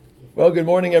Well, good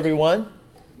morning, everyone.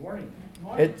 Good morning.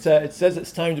 It says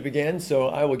it's time to begin, so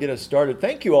I will get us started.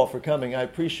 Thank you all for coming. I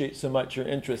appreciate so much your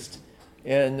interest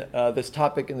in this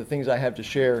topic and the things I have to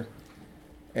share.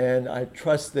 And I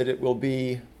trust that it will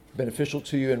be beneficial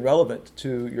to you and relevant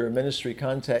to your ministry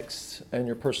context and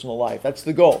your personal life. That's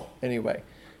the goal, anyway,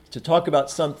 to talk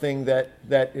about something that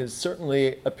is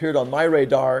certainly appeared on my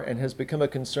radar and has become a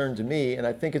concern to me. And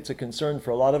I think it's a concern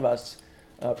for a lot of us,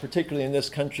 particularly in this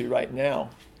country right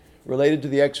now, related to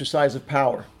the exercise of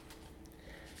power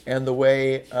and the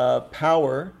way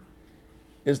power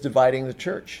is dividing the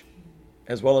church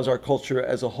as well as our culture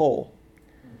as a whole.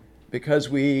 Because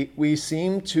we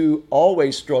seem to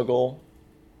always struggle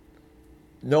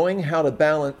knowing how to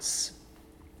balance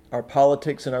our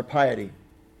politics and our piety.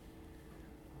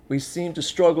 We seem to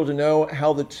struggle to know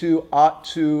how the two ought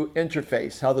to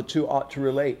interface, how the two ought to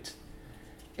relate.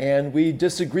 And we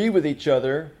disagree with each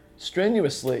other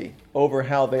strenuously over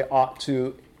how they ought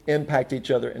to impact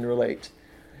each other and relate.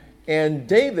 And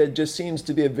David just seems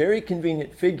to be a very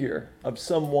convenient figure of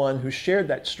someone who shared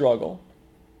that struggle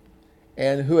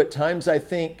and who at times I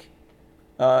think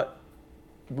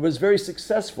was very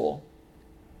successful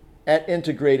at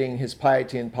integrating his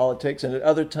piety and politics, and at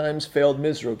other times failed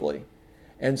miserably.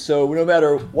 And so no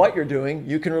matter what you're doing,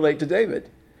 you can relate to David.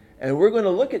 And we're going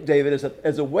to look at David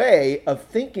as a way of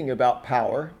thinking about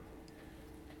power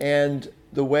and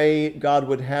the way God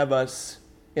would have us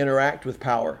interact with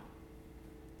power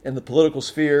in the political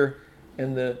sphere,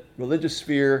 in the religious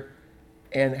sphere,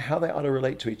 and how they ought to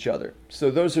relate to each other.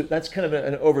 So that's kind of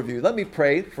an overview. Let me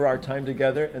pray for our time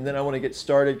together, and then I want to get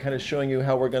started kind of showing you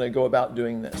how we're going to go about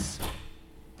doing this.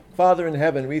 Father in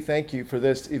heaven, we thank you for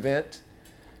this event,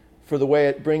 for the way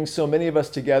it brings so many of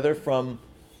us together from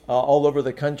all over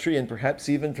the country and perhaps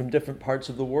even from different parts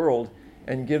of the world,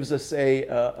 and gives us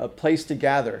a place to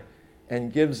gather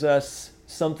and gives us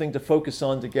something to focus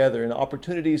on together and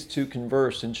opportunities to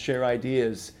converse and share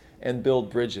ideas and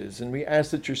build bridges. And we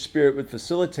ask that your Spirit would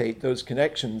facilitate those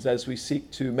connections as we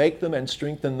seek to make them and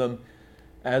strengthen them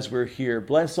as we're here.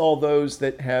 Bless all those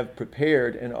that have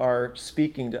prepared and are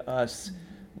speaking to us.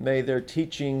 May their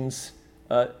teachings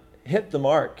hit the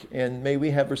mark, and may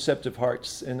we have receptive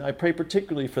hearts. And I pray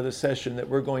particularly for the session that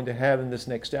we're going to have in this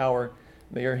next hour.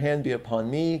 May your hand be upon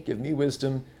me, give me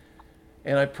wisdom.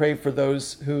 And I pray for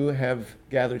those who have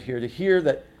gathered here to hear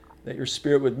that your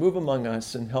Spirit would move among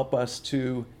us and help us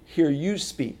to hear you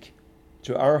speak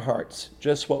to our hearts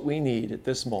just what we need at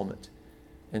this moment.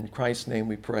 In Christ's name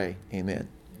we pray. Amen.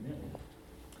 Amen.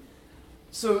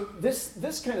 So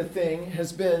this kind of thing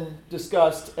has been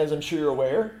discussed, as I'm sure you're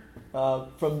aware,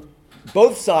 from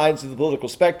both sides of the political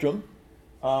spectrum.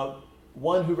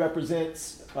 One who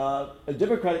represents a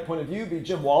Democratic point of view be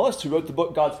Jim Wallis, who wrote the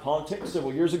book God's Politics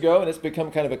several years ago, and it's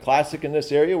become kind of a classic in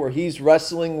this area where he's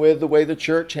wrestling with the way the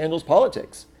church handles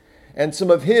politics and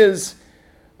some of his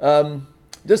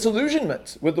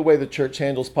disillusionment with the way the church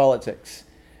handles politics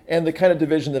and the kind of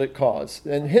division that it caused.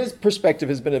 And his perspective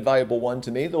has been a valuable one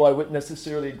to me, though I wouldn't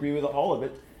necessarily agree with all of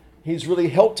it. He's really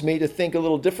helped me to think a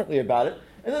little differently about it.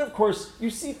 And then, of course, you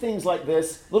see things like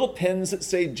this, little pins that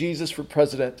say Jesus for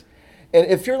president. And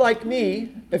if you're like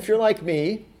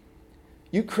me,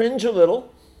 you cringe a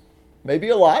little, maybe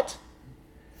a lot,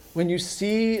 when you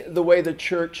see the way the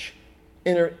church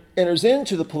enters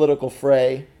into the political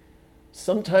fray,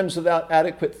 sometimes without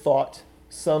adequate thought,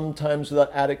 sometimes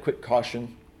without adequate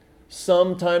caution,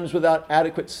 sometimes without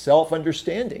adequate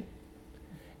self-understanding.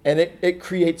 And it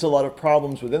creates a lot of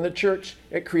problems within the church.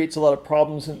 It creates a lot of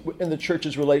problems in the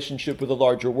church's relationship with the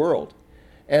larger world.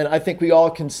 And I think we all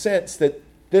can sense that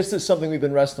this is something we've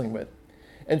been wrestling with.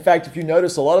 In fact, if you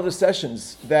notice, a lot of the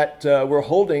sessions that we're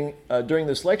holding during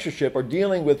this lectureship are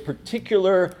dealing with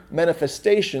particular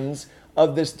manifestations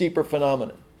of this deeper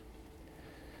phenomenon.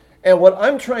 And what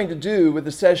I'm trying to do with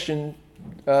the session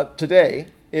today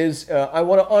is I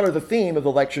want to honor the theme of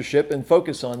the lectureship and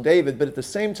focus on David, but at the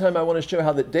same time I want to show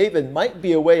how that David might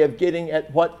be a way of getting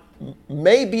at what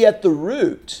may be at the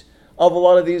root of a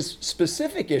lot of these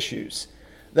specific issues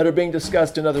that are being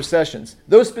discussed in other sessions.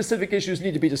 Those specific issues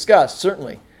need to be discussed,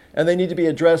 certainly, and they need to be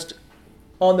addressed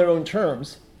on their own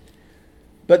terms.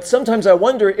 But sometimes I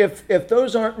wonder if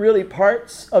those aren't really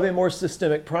parts of a more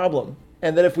systemic problem,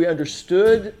 and that if we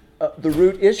understood the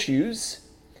root issues,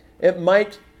 it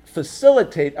might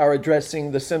facilitate our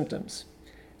addressing the symptoms.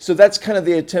 So that's kind of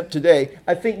the attempt today.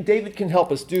 I think David can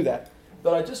help us do that.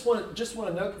 But I just want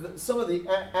to note that some of the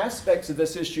aspects of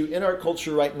this issue in our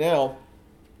culture right now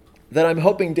that I'm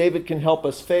hoping David can help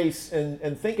us face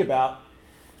and think about,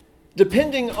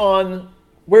 depending on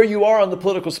where you are on the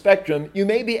political spectrum, you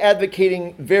may be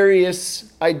advocating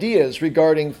various ideas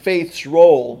regarding faith's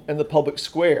role in the public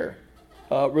square,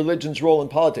 religion's role in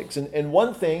politics. And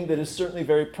one thing that is certainly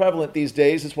very prevalent these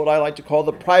days is what I like to call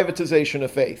the privatization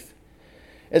of faith.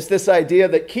 It's this idea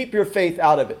that keep your faith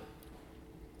out of it.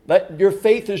 Let your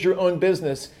faith is your own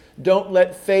business. Don't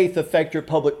let faith affect your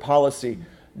public policy.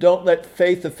 Don't let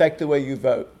faith affect the way you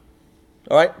vote.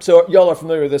 All right? So y'all are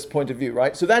familiar with this point of view,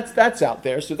 right? So that's out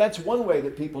there. So that's one way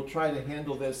that people try to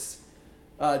handle this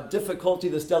difficulty,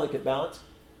 this delicate balance.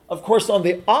 Of course, on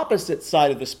the opposite side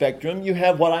of the spectrum, you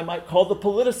have what I might call the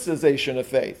politicization of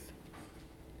faith,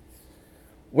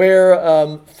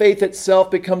 where faith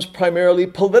itself becomes primarily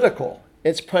political.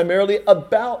 It's primarily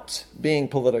about being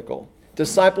political.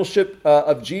 Discipleship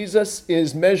of Jesus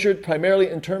is measured primarily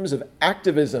in terms of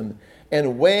activism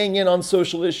and weighing in on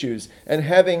social issues and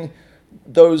having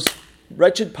those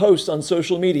wretched posts on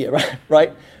social media,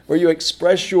 right? Where you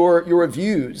express your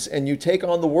views and you take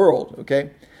on the world, okay?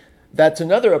 That's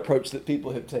another approach that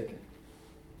people have taken.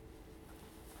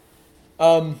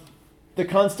 The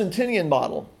Constantinian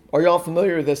model. Are y'all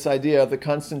familiar with this idea of the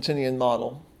Constantinian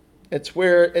model? It's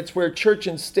where church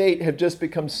and state have just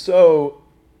become so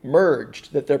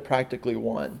merged that they're practically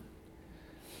one.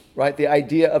 Right? The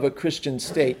idea of a Christian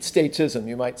state, statism,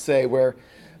 you might say, where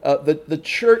the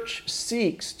church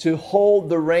seeks to hold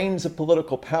the reins of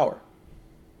political power.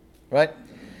 Right?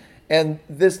 And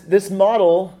this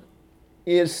model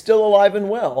is still alive and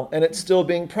well, and it's still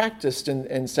being practiced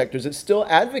in sectors. It's still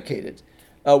advocated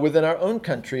within our own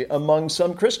country among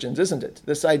some Christians, isn't it?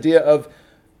 This idea of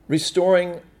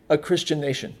restoring a Christian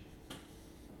nation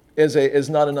is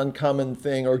not an uncommon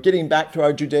thing, or getting back to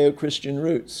our Judeo-Christian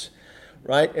roots,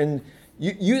 right? And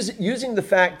using the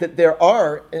fact that there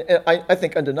are, I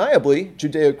think undeniably,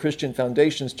 Judeo-Christian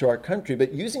foundations to our country,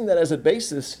 but using that as a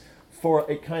basis for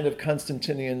a kind of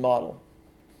Constantinian model,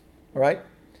 all right?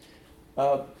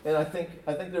 And I think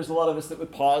there's a lot of us that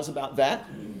would pause about that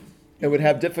and would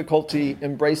have difficulty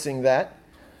embracing that.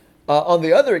 On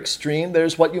the other extreme,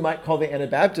 there's what you might call the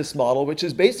Anabaptist model, which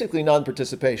is basically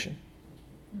non-participation.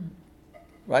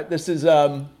 Right? This is,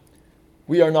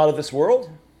 we are not of this world.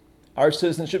 Our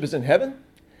citizenship is in heaven.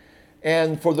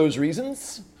 And for those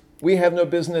reasons, we have no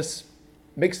business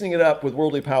mixing it up with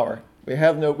worldly power. We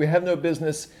have no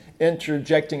business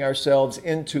interjecting ourselves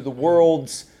into the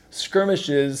world's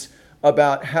skirmishes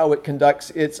about how it conducts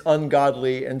its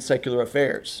ungodly and secular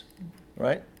affairs.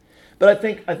 Right? But I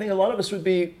think a lot of us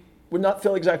would not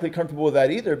feel exactly comfortable with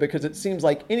that either, because it seems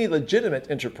like any legitimate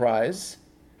enterprise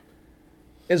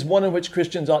is one in which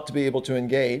Christians ought to be able to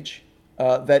engage,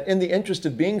 that in the interest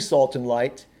of being salt and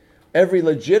light, every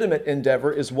legitimate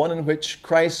endeavor is one in which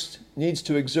Christ needs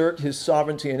to exert his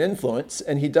sovereignty and influence,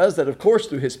 and he does that, of course,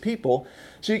 through his people.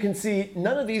 So you can see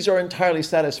none of these are entirely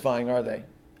satisfying, are they?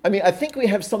 I mean, I think we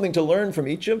have something to learn from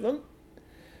each of them,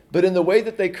 but in the way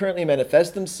that they currently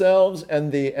manifest themselves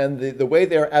and the way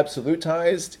they are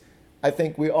absolutized, I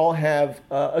think we all have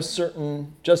a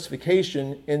certain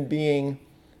justification in being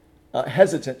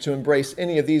hesitant to embrace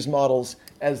any of these models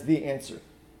as the answer.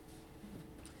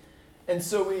 And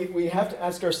so we have to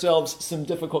ask ourselves some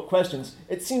difficult questions.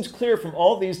 It seems clear from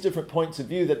all these different points of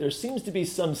view that there seems to be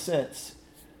some sense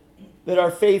that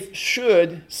our faith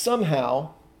should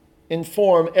somehow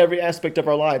inform every aspect of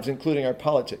our lives, including our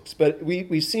politics. But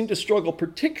we seem to struggle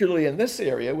particularly in this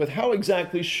area with how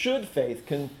exactly should faith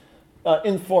can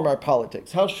inform our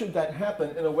politics. How should that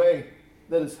happen in a way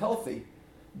that is healthy,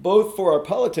 both for our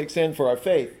politics and for our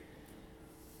faith?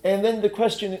 And then the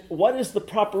question, what is the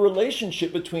proper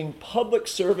relationship between public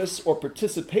service or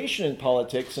participation in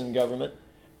politics and government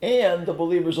and the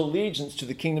believer's allegiance to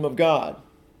the kingdom of God?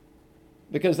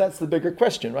 Because that's the bigger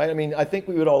question, right? I mean, I think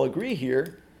we would all agree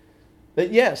here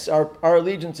that yes, our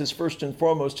allegiance is first and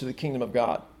foremost to the kingdom of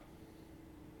God.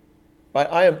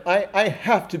 Right? I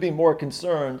have to be more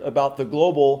concerned about the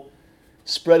global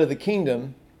spread of the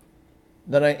kingdom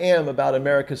than I am about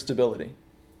America's stability.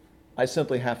 I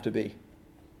simply have to be.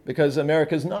 Because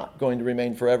America is not going to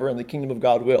remain forever and the kingdom of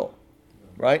God will.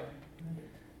 Right?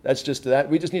 That's just that.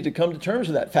 We just need to come to terms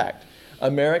with that fact.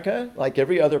 America, like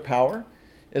every other power,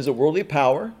 is a worldly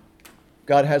power.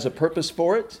 God has a purpose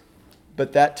for it,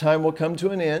 but that time will come to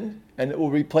an end and it will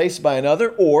be replaced by another,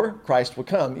 or Christ will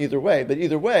come. Either way. But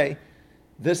either way,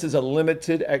 this is a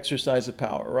limited exercise of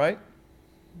power, right?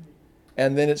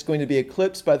 And then it's going to be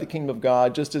eclipsed by the kingdom of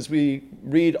God, just as we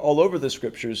read all over the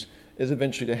scriptures is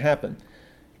eventually to happen.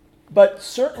 But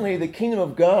certainly the kingdom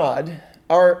of God,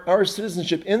 our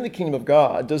citizenship in the kingdom of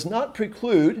God, does not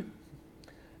preclude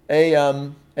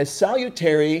a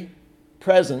salutary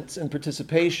presence and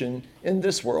participation in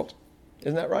this world.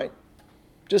 Isn't that right?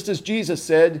 Just as Jesus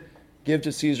said, give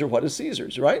to Caesar what is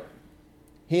Caesar's, right?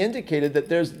 He indicated that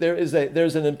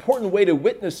there's an important way to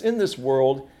witness in this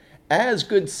world as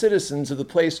good citizens of the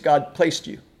place God placed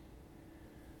you.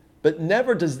 But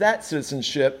never does that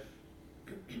citizenship,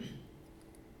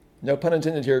 no pun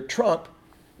intended here, trump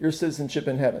your citizenship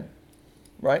in heaven,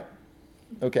 right?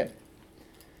 Okay.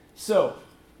 So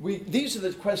these are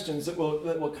the questions that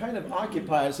will kind of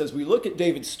occupy us as we look at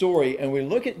David's story, and we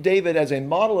look at David as a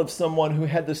model of someone who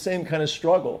had the same kind of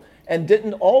struggle and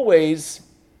didn't always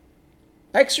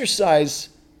exercise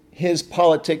his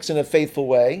politics in a faithful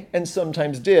way, and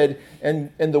sometimes did, and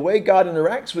the way God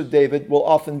interacts with David will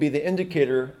often be the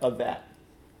indicator of that.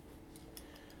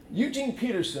 Eugene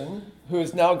Peterson, who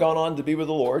has now gone on to be with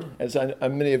the Lord, as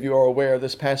many of you are aware,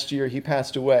 this past year he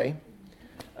passed away,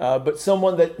 but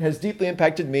someone that has deeply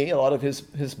impacted me. A lot of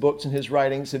his books and his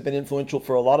writings have been influential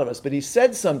for a lot of us, but he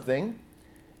said something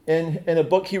in a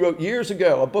book he wrote years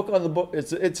ago,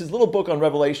 it's his little book on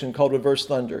Revelation called Reverse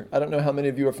Thunder. I don't know how many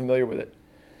of you are familiar with it.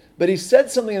 But he said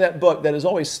something in that book that has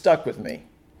always stuck with me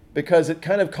because it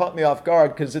kind of caught me off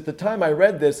guard, because at the time I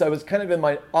read this, I was kind of in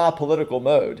my apolitical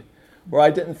mode where I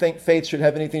didn't think faith should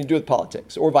have anything to do with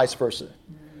politics or vice versa.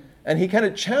 And he kind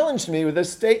of challenged me with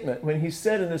this statement when he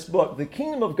said in this book, the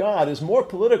kingdom of God is more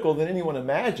political than anyone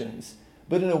imagines,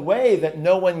 but in a way that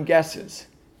no one guesses.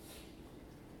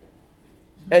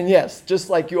 And yes, just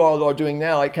like you all are doing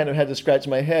now, I kind of had to scratch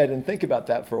my head and think about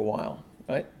that for a while,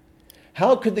 right?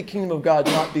 How could the kingdom of God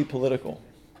not be political?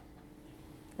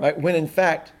 Right? When in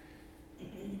fact,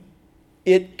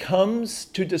 it comes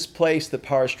to displace the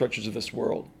power structures of this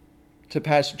world, to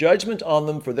pass judgment on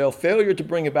them for their failure to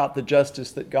bring about the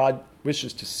justice that God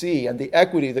wishes to see and the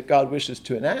equity that God wishes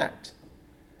to enact.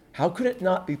 How could it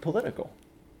not be political?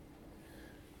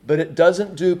 But it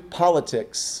doesn't do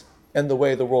politics in the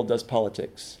way the world does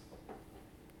politics.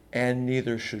 And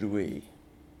neither should we.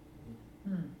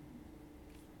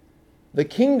 The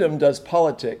kingdom does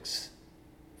politics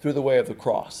through the way of the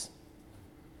cross,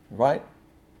 right?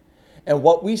 And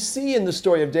what we see in the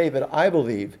story of David, I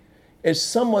believe, is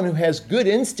someone who has good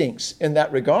instincts in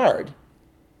that regard,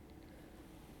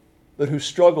 but who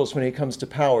struggles when he comes to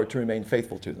power to remain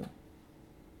faithful to them.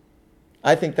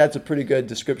 I think that's a pretty good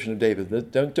description of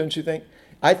David, don't you think?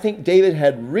 I think David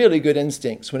had really good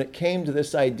instincts when it came to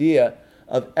this idea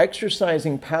of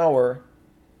exercising power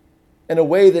in a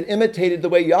way that imitated the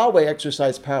way Yahweh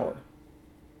exercised power.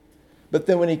 But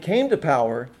then when he came to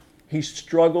power, he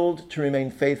struggled to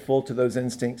remain faithful to those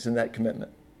instincts and that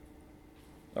commitment.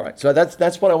 All right, so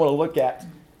that's what I want to look at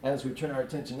as we turn our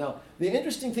attention now. The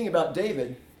interesting thing about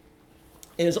David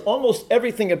is almost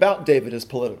everything about David is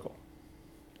political.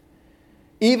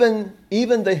 Even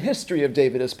the history of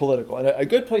David is political. And a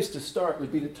good place to start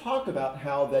would be to talk about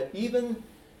how that even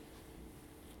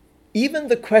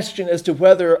the question as to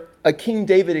whether a King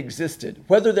David existed,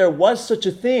 whether there was such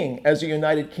a thing as a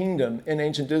united kingdom in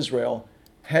ancient Israel,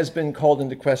 has been called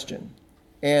into question.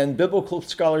 And biblical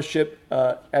scholarship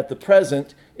at the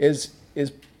present is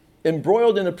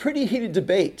embroiled in a pretty heated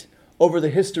debate over the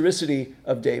historicity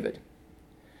of David.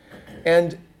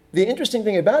 And the interesting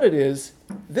thing about it is,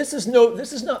 this is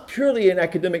not purely an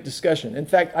academic discussion. In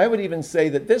fact, I would even say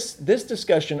that this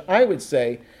discussion, I would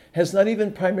say, has not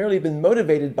even primarily been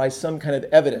motivated by some kind of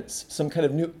evidence, some kind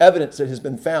of new evidence that has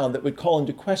been found that would call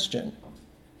into question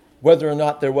whether or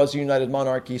not there was a united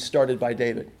monarchy started by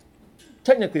David.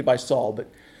 Technically by Saul,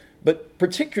 but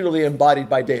particularly embodied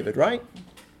by David, right?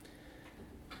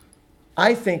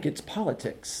 I think it's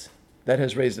politics that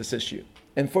has raised this issue.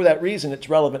 And for that reason, it's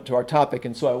relevant to our topic,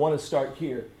 and so I want to start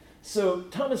here. So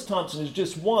Thomas Thompson is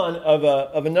just one of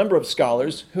a number of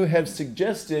scholars who have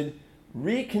suggested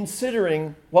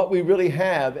reconsidering what we really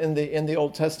have in the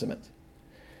Old Testament.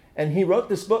 And he wrote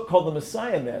this book called The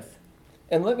Messiah Myth.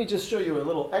 And let me just show you a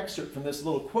little excerpt from this, a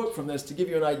little quote from this to give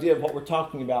you an idea of what we're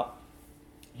talking about.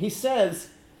 He says,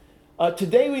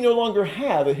 today we no longer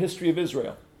have a history of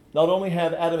Israel. Not only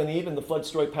have Adam and Eve and the flood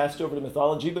story passed over to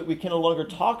mythology, but we can no longer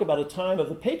talk about a time of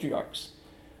the patriarchs.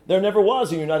 There never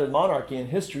was a united monarchy in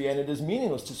history, and it is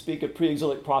meaningless to speak of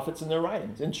pre-exilic prophets and their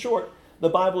writings. In short, the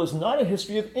Bible is not a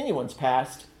history of anyone's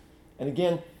past. And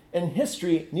again, in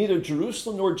history, neither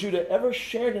Jerusalem nor Judah ever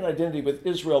shared an identity with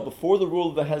Israel before the rule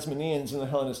of the Hasmoneans in the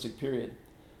Hellenistic period.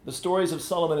 The stories of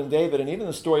Solomon and David, and even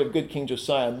the story of good King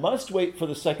Josiah, must wait for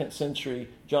the 2nd century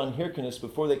John Hyrcanus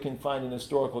before they can find an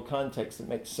historical context that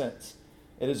makes sense.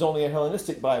 It is only a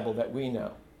Hellenistic Bible that we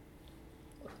know.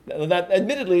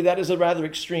 Admittedly, that is a rather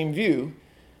extreme view,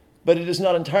 but it is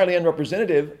not entirely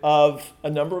unrepresentative of a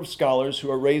number of scholars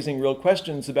who are raising real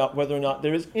questions about whether or not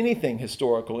there is anything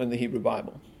historical in the Hebrew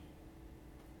Bible.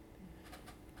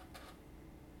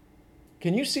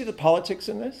 Can you see the politics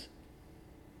in this?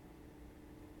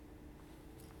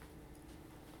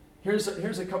 Here's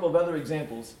a couple of other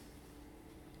examples.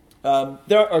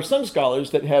 There are some scholars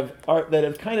that have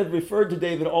kind of referred to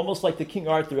David almost like the King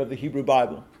Arthur of the Hebrew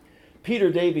Bible.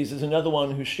 Peter Davies is another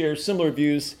one who shares similar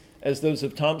views as those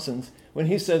of Thompson's when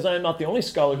he says, "I am not the only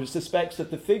scholar who suspects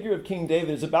that the figure of King David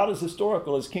is about as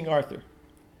historical as King Arthur.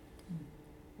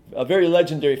 A very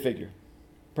legendary figure.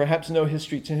 Perhaps no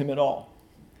history to him at all."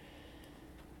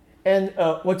 And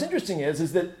what's interesting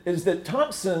is that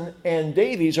Thompson and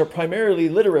Davies are primarily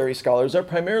literary scholars. They're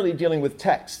primarily dealing with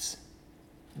texts.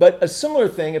 But a similar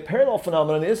thing, a parallel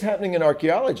phenomenon, is happening in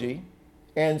archaeology.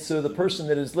 And so the person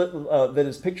that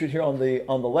is pictured here on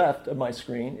the left of my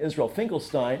screen, Israel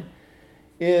Finkelstein,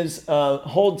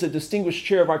 holds a distinguished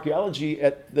chair of archaeology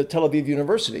at the Tel Aviv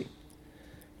University.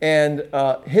 And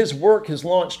his work has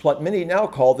launched what many now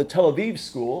call the Tel Aviv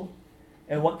School.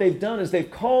 And what they've done is they've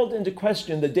called into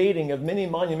question the dating of many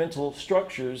monumental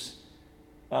structures,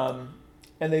 and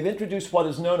they've introduced what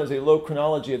is known as a low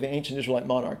chronology of the ancient Israelite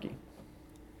monarchy.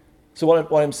 So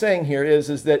what I'm saying here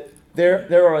is that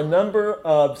there are a number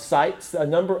of sites, a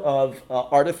number of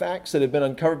artifacts that have been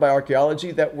uncovered by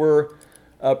archaeology that were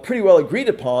pretty well agreed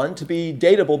upon to be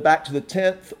datable back to the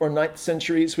 10th or 9th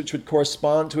centuries, which would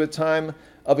correspond to a time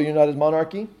of a united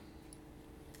monarchy.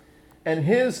 And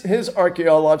his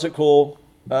archaeological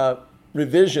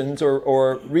revisions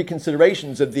or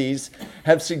reconsiderations of these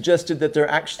have suggested that they're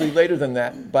actually later than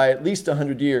that by at least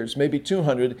 100 years, maybe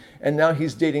 200, and now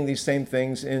he's dating these same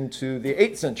things into the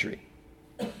 8th century.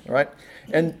 All right?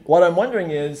 And what I'm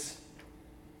wondering is,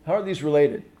 how are these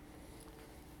related?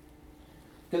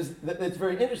 Because it's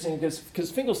very interesting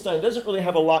because Finkelstein doesn't really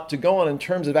have a lot to go on in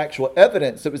terms of actual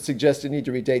evidence that would suggest you need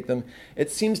to redate them. It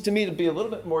seems to me to be a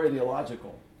little bit more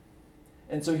ideological.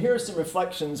 And so here are some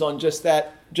reflections on just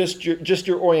that, just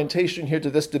your orientation here to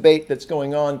this debate that's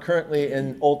going on currently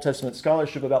in Old Testament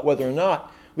scholarship about whether or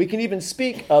not we can even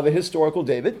speak of a historical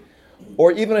David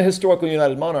or even a historical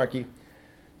united monarchy.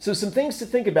 So some things to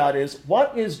think about is,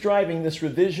 what is driving this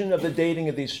revision of the dating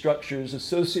of these structures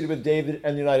associated with David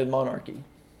and the united monarchy?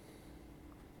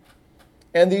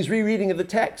 And these rereading of the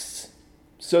texts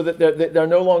so that they're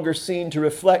no longer seen to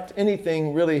reflect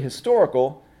anything really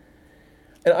historical.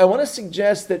 And I want to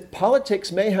suggest that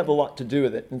politics may have a lot to do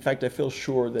with it. In fact, I feel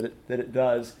sure that it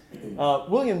does.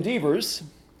 William Devers,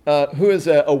 who is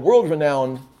a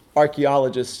world-renowned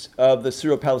archaeologist of the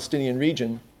Syro-Palestinian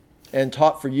region and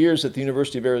taught for years at the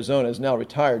University of Arizona, is now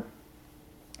retired.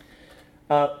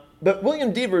 But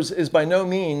William Devers is by no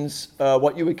means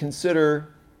what you would consider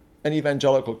an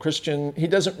evangelical Christian. He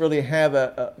doesn't really have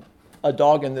a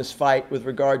dog in this fight with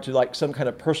regard to like some kind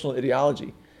of personal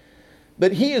ideology.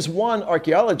 But he is one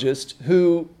archaeologist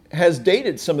who has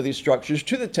dated some of these structures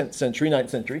to the 10th century, 9th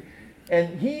century.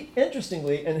 And he,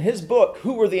 interestingly, in his book,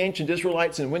 Who Were the Ancient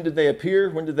Israelites and When Did They Appear?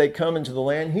 When Did They Come into the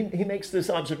Land? He makes this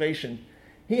observation.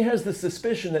 He has the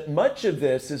suspicion that much of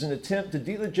this is an attempt to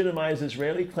delegitimize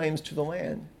Israeli claims to the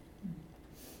land.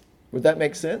 Would that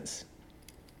make sense?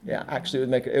 Yeah, actually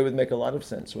it would make a lot of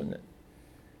sense, wouldn't it?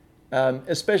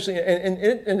 Especially, and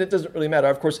it doesn't really matter.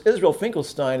 Of course, Israel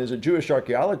Finkelstein is a Jewish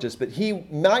archaeologist, but he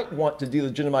might want to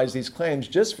delegitimize these claims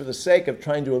just for the sake of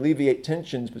trying to alleviate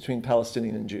tensions between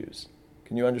Palestinian and Jews.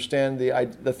 Can you understand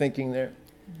the thinking there?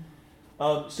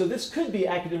 So this could be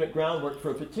academic groundwork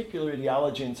for a particular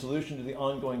ideology and solution to the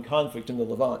ongoing conflict in the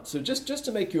Levant. So just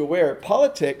to make you aware,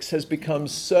 politics has become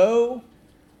so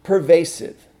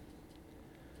pervasive.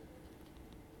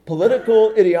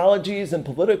 Political ideologies and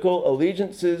political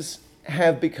allegiances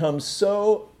have become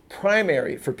so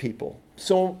primary for people,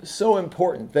 so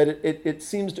important, that it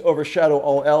seems to overshadow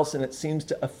all else, and it seems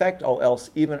to affect all else,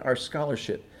 even our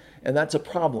scholarship. And that's a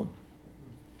problem.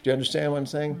 Do you understand what I'm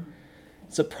saying?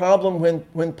 It's a problem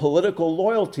when political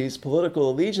loyalties, political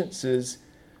allegiances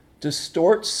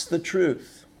distorts the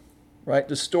truth, right?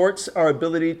 Distorts our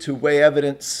ability to weigh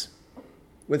evidence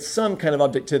with some kind of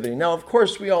objectivity. Now, of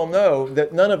course, we all know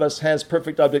that none of us has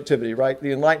perfect objectivity, right?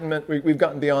 The Enlightenment, we've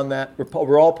gotten beyond that.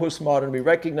 We're all postmodern. We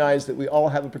recognize that we all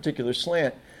have a particular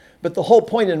slant. But the whole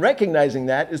point in recognizing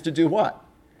that is to do what?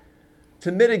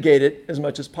 To mitigate it as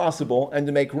much as possible and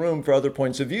to make room for other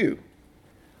points of view.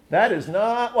 That is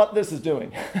not what this is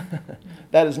doing.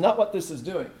 That is not what this is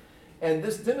doing. And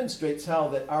this demonstrates how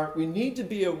that we need to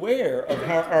be aware of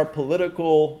how our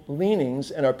political leanings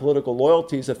and our political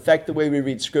loyalties affect the way we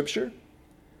read Scripture,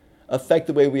 affect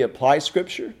the way we apply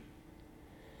Scripture.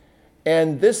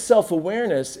 And this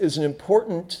self-awareness is an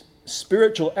important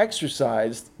spiritual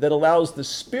exercise that allows the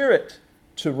Spirit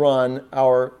to run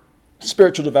our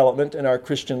spiritual development and our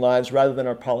Christian lives rather than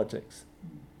our politics.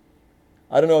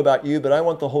 I don't know about you, but I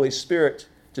want the Holy Spirit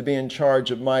to be in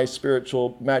charge of my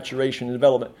spiritual maturation and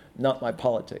development, not my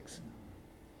politics.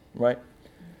 Right?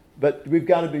 But we've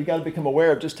got to become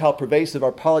aware of just how pervasive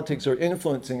our politics are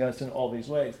influencing us in all these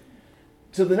ways.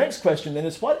 So the next question then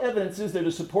is, what evidence is there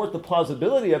to support the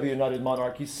plausibility of a united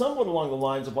monarchy somewhat along the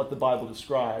lines of what the Bible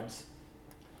describes?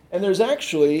 And there's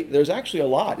actually a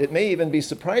lot. It may even be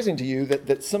surprising to you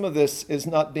that some of this is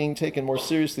not being taken more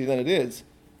seriously than it is.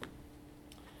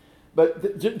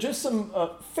 But just some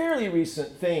fairly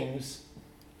recent things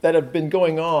that have been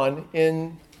going on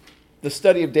in the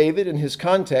study of David and his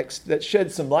context that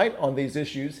shed some light on these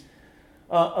issues.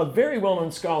 A very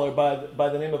well-known scholar by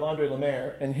the name of Andre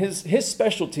Lemaire, and his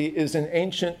specialty is in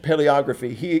ancient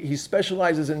paleography. He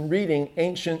specializes in reading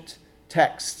ancient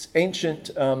texts,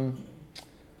 ancient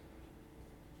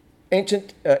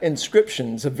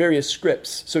inscriptions of various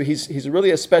scripts. So he's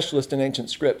really a specialist in ancient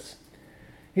scripts.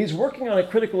 He's working on a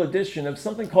critical edition of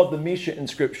something called the Mesha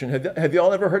inscription. Have you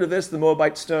all ever heard of this, the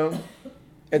Moabite stone?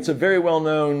 It's a very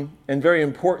well-known and very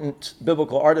important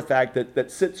biblical artifact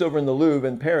that sits over in the Louvre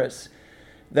in Paris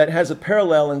that has a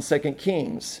parallel in 2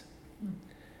 Kings.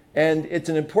 And it's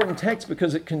an important text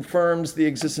because it confirms the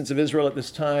existence of Israel at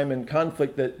this time and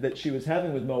conflict that she was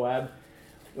having with Moab.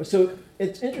 So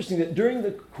it's interesting that during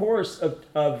the course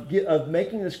of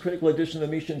making this critical edition of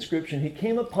the Mesha inscription, he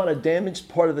came upon a damaged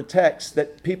part of the text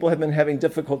that people have been having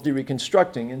difficulty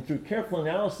reconstructing. And through careful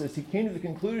analysis, he came to the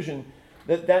conclusion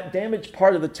that damaged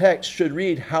part of the text should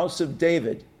read House of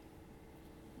David.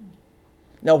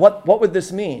 Now, what would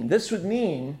this mean? This would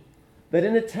mean that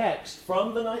in a text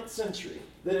from the 9th century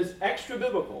that is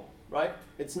extra-biblical, right?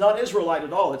 It's not Israelite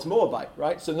at all, it's Moabite,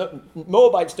 right? So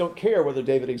Moabites don't care whether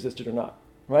David existed or not,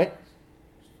 right?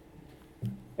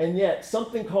 And yet,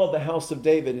 something called the House of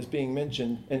David is being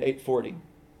mentioned in 840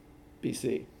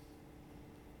 BC.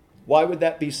 Why would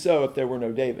that be so if there were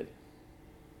no David?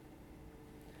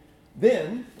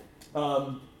 Then,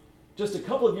 just a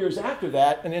couple of years after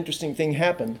that, an interesting thing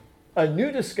happened. A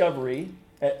new discovery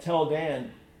at Tel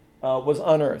Dan was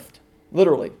unearthed,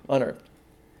 literally unearthed.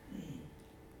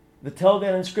 The Tel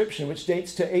Dan inscription, which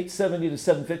dates to 870 to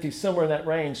 750, somewhere in that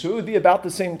range. So it would be about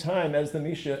the same time as the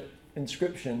Mesha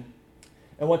inscription.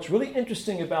 And what's really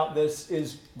interesting about this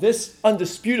is this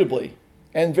undisputably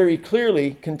and very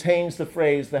clearly contains the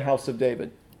phrase, the House of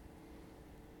David.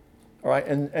 All right,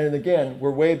 and again,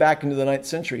 we're way back into the 9th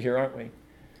century here, aren't we?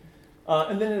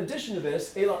 And then in addition to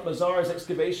this, Eilat Mazar's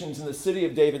excavations in the city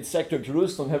of David sector of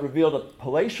Jerusalem have revealed a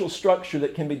palatial structure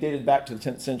that can be dated back to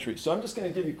the 10th century. So I'm just going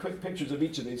to give you quick pictures of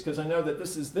each of these because I know that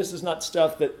this is not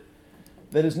stuff that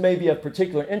is maybe of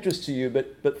particular interest to you,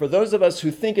 but for those of us who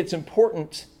think it's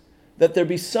important that there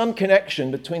be some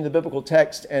connection between the biblical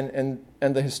text and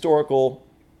the historical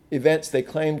events they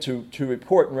claim to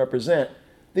report and represent,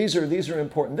 these are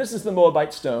important. This is the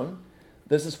Moabite stone.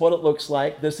 This is what it looks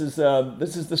like. This is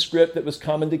the script that was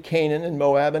common to Canaan and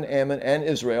Moab and Ammon and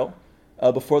Israel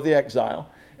before the exile.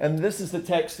 And this is the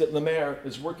text that Lemaire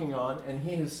is working on. And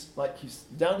he's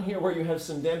down here where you have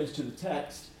some damage to the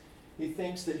text. He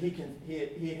thinks that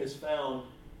he has found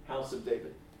House of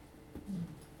David.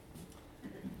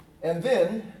 And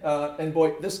then, and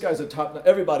boy, this guy's a top.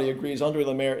 Everybody agrees Andre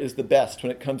Lemaire is the best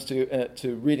when it comes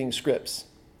to reading scripts.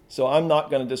 So I'm not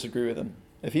going to disagree with him.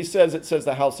 If he says it says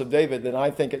the House of David, then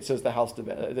I think it says the House of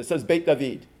David. It says Beit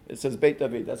David. It says Beit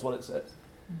David. That's what it says.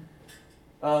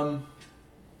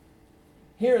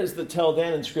 Here is the Tel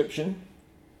Dan inscription.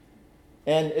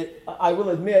 And I will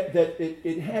admit that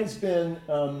it has been,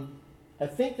 I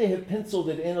think they have penciled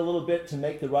it in a little bit to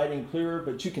make the writing clearer,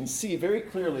 but you can see very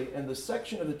clearly in the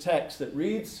section of the text that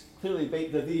reads clearly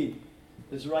Beit David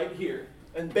is right here.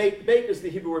 And Beit is the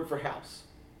Hebrew word for house.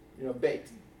 Beit.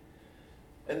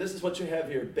 And this is what you have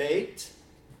here, Beit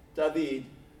David.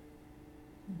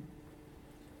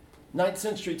 9th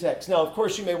century text. Now, of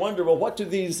course, you may wonder, well, what do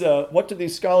these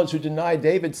scholars who deny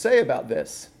David say about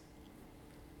this?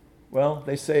 Well,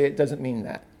 they say it doesn't mean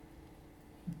that.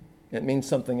 It means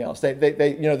something else.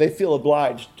 They feel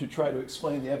obliged to try to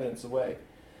explain the evidence away.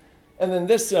 And then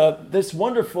this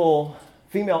wonderful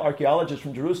female archaeologist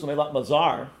from Jerusalem, Eilat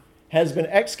Mazar, has been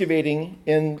excavating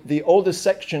in the oldest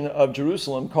section of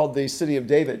Jerusalem called the City of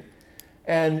David.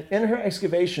 And in her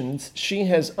excavations, she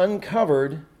has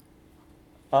uncovered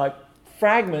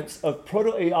fragments of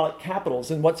Proto-Aeolic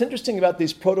capitals. And what's interesting about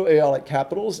these Proto-Aeolic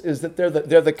capitals is that they're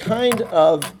the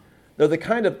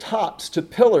kind of tops to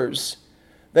pillars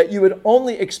that you would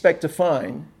only expect to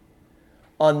find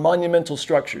on monumental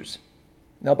structures.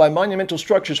 Now, by monumental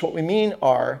structures, what we mean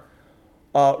are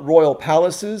royal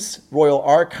palaces, royal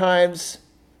archives,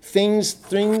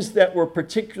 things that were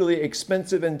particularly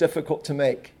expensive and difficult to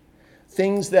make.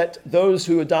 things that those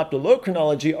who adopt a low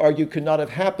chronology argue could not have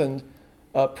happened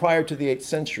prior to the 8th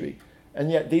century. And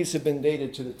yet these have been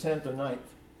dated to the 10th or 9th.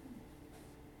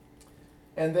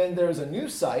 And then there's a new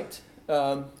site,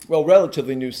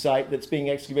 relatively new site that's being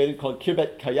excavated called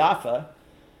Khirbet Qeiyafa,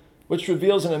 which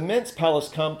reveals an immense palace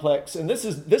complex. And this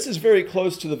is very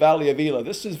close to the Valley of Elah.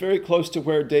 This is very close to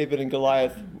where David and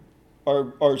Goliath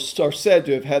are said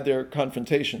to have had their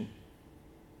confrontation.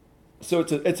 So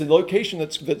it's a location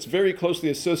that's very closely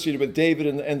associated with David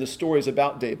and the stories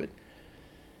about David.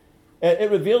 And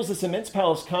it reveals this immense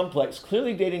palace complex,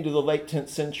 clearly dating to the late 10th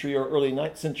century or early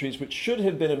 9th centuries, which should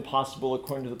have been impossible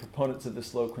according to the proponents of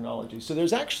this low chronology. So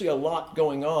there's actually a lot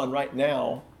going on right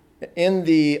now in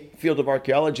the field of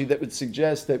archaeology that would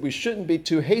suggest that we shouldn't be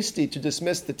too hasty to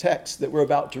dismiss the text that we're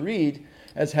about to read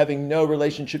as having no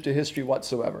relationship to history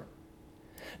whatsoever.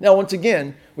 Now, once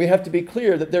again, we have to be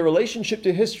clear that their relationship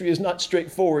to history is not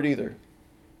straightforward either.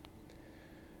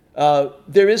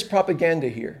 There is propaganda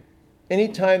here.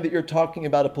 Anytime that you're talking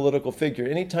about a political figure,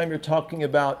 anytime you're talking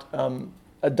about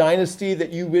a dynasty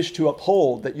that you wish to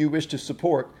uphold, that you wish to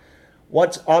support,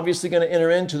 what's obviously going to enter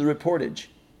into the reportage?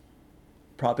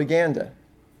 Propaganda.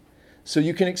 So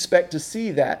you can expect to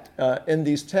see that in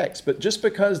these texts. But just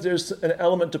because there's an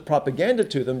element of propaganda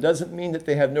to them doesn't mean that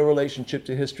they have no relationship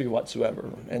to history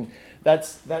whatsoever. And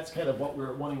that's kind of what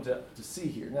we're wanting to see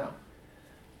here. Now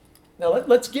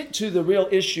let's get to the real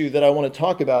issue that I want to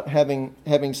talk about,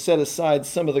 having set aside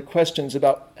some of the questions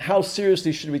about how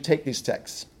seriously should we take these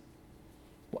texts.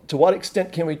 To what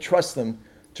extent can we trust them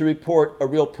to report a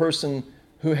real person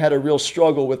who had a real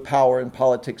struggle with power and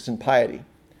politics and piety?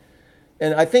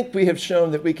 And I think we have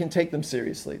shown that we can take them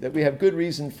seriously, that we have good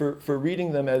reason for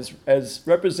reading them as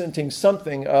representing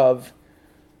something of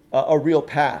a real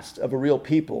past, of a real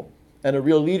people, and a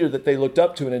real leader that they looked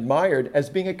up to and admired as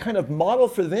being a kind of model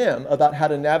for them about how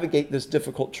to navigate this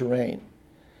difficult terrain.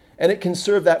 And it can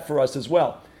serve that for us as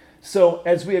well. So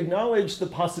as we acknowledge the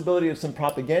possibility of some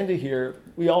propaganda here,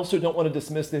 we also don't want to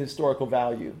dismiss the historical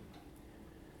value.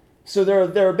 So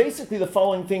there are basically the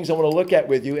following things I want to look at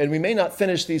with you, and we may not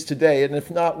finish these today, and if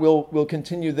not, we'll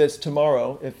continue this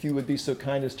tomorrow, if you would be so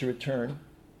kind as to return.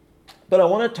 But I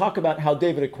want to talk about how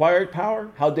David acquired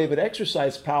power, how David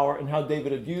exercised power, and how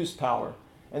David abused power.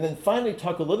 And then finally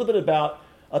talk a little bit about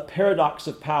a paradox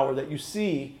of power that you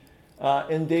see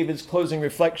in David's closing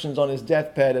reflections on his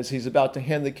deathbed as he's about to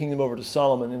hand the kingdom over to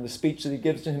Solomon in the speech that he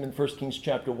gives to him in 1 Kings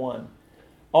chapter 1.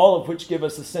 All of which give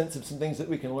us a sense of some things that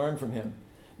we can learn from him.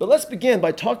 But let's begin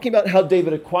by talking about how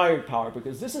David acquired power,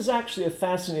 because this is actually a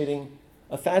fascinating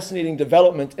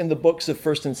development in the books of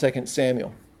 1 and 2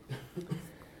 Samuel.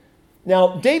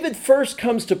 Now, David first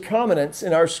comes to prominence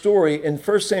in our story in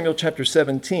 1 Samuel chapter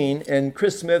 17, and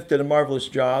Chris Smith did a marvelous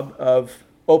job of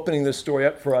opening this story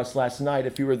up for us last night,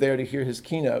 if you were there to hear his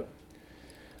keynote.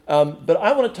 But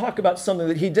I want to talk about something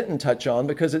that he didn't touch on,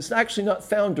 because it's actually not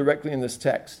found directly in this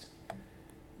text.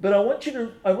 But I want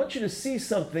you to see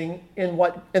something in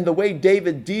the way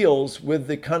David deals with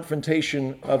the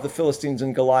confrontation of the Philistines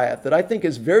and Goliath that I think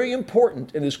is very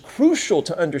important and is crucial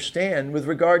to understand with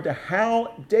regard to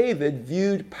how David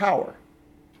viewed power.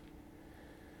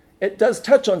 It does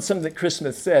touch on something that Chris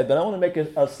Smith said, but I want to make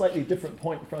a slightly different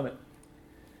point from it.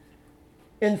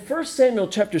 In 1 Samuel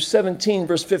chapter 17,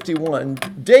 verse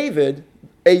 51, David,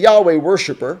 a Yahweh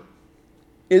worshiper,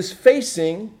 is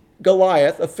facing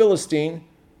Goliath, a Philistine,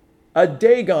 a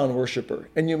Dagon worshiper,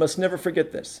 and you must never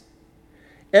forget this.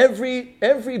 Every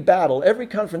battle, every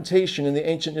confrontation in the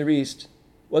ancient Near East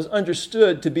was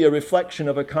understood to be a reflection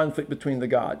of a conflict between the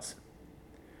gods.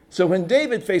 So when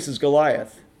David faces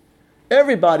Goliath,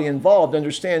 everybody involved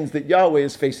understands that Yahweh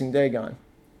is facing Dagon,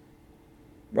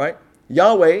 right?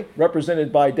 Yahweh,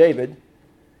 represented by David,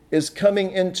 is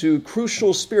coming into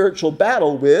crucial spiritual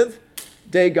battle with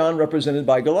Dagon, represented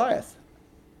by Goliath.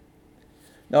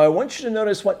 Now, I want you to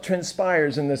notice what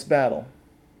transpires in this battle.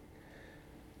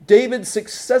 David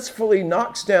successfully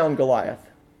knocks down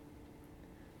Goliath,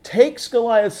 takes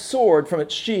Goliath's sword from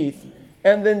its sheath,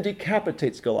 and then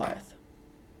decapitates Goliath.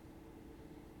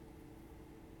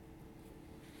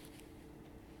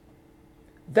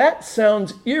 That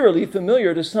sounds eerily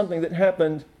familiar to something that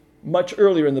happened much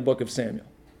earlier in the book of Samuel.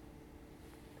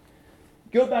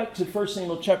 Go back to 1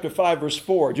 Samuel chapter 5, verse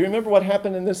 4. Do you remember what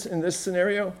happened in this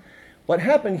scenario? What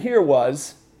happened here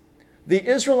was the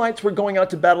Israelites were going out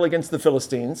to battle against the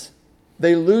Philistines.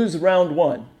 They lose round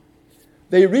one.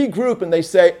 They regroup and they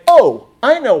say, "Oh,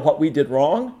 I know what we did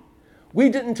wrong. We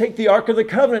didn't take the Ark of the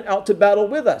Covenant out to battle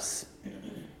with us."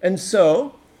 And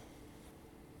so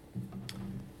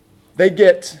they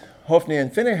get Hophni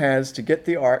and Phinehas to get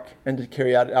the Ark and to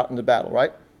carry it out into battle,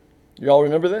 right? You all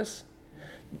remember this?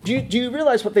 Do you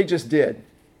realize what they just did?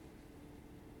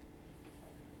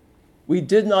 We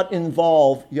did not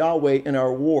involve Yahweh in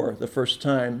our war the first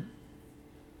time.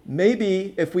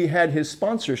 Maybe if we had his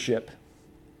sponsorship,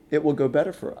 it will go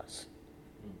better for us.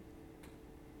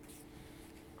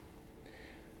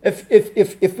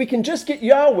 If we can just get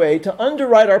Yahweh to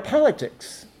underwrite our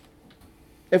politics,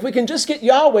 if we can just get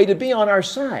Yahweh to be on our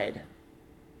side,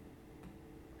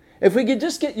 if we could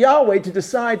just get Yahweh to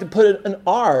decide to put an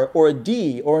R or a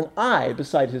D or an I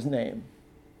beside his name,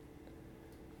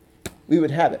 we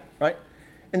would have it, right?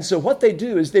 And so what they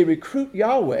do is they recruit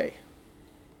Yahweh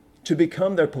to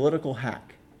become their political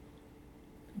hack.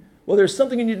 Well, there's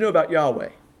something you need to know about Yahweh.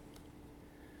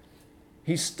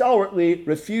 He stalwartly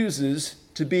refuses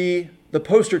to be the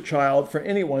poster child for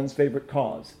anyone's favorite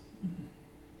cause.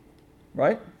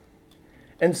 Right?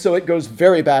 And so it goes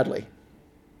very badly.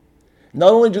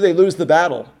 Not only do they lose the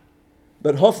battle,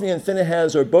 but Hophni and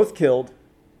Phinehas are both killed,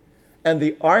 and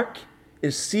the ark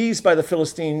is seized by the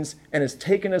Philistines and is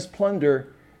taken as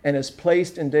plunder and is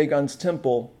placed in Dagon's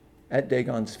temple at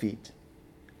Dagon's feet.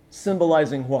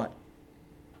 Symbolizing what?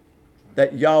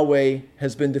 That Yahweh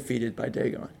has been defeated by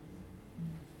Dagon.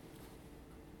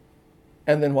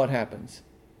 And then what happens?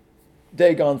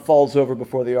 Dagon falls over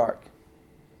before the ark.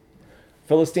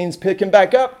 Philistines pick him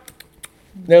back up,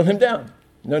 nail him down.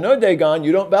 No, Dagon,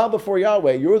 you don't bow before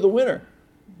Yahweh. You're the winner.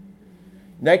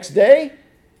 Next day,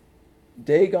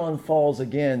 Dagon falls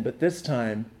again, but this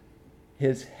time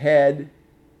his head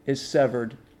is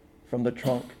severed from the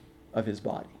trunk of his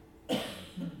body.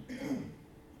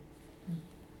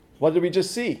 What did we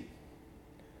just see?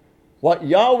 What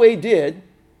Yahweh did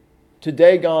to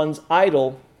Dagon's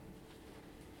idol,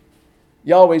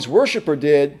 Yahweh's worshiper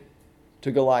did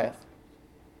to Goliath.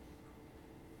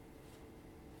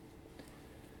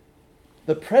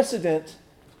 The precedent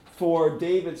for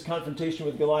David's confrontation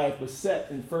with Goliath was set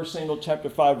in 1 Samuel chapter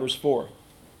 5, verse 4,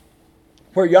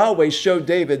 where Yahweh showed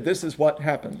David, this is what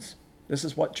happens. This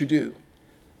is what you do.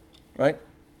 Right?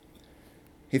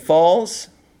 He falls,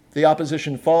 the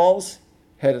opposition falls,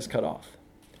 head is cut off.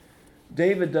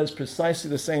 David does precisely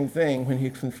the same thing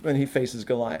when he faces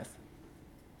Goliath.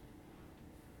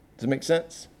 Does it make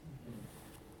sense?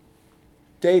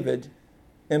 David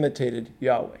imitated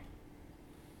Yahweh.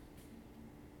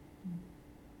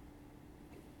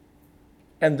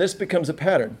 And this becomes a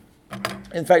pattern.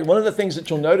 In fact, one of the things that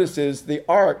you'll notice is the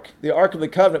Ark of the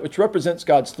Covenant, which represents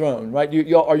God's throne, right?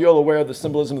 Are you all aware of the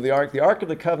symbolism of the Ark? The Ark of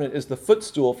the Covenant is the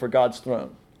footstool for God's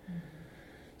throne.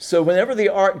 So whenever the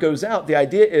Ark goes out, the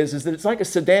idea is that it's like a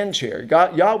sedan chair.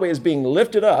 Yahweh is being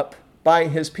lifted up by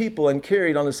his people and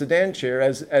carried on a sedan chair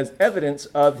as evidence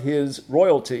of his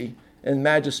royalty and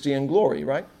majesty and glory,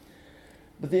 right?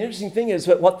 But the interesting thing is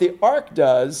that what the Ark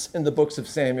does in the books of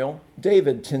Samuel,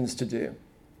 David tends to do.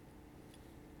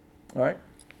 All right?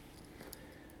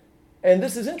 And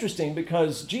this is interesting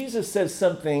because Jesus says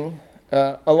something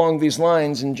along these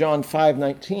lines in John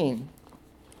 5:19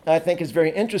 I think is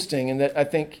very interesting, and that I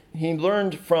think he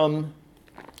learned from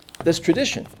this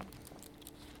tradition.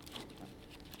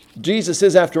 Jesus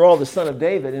is, after all, the Son of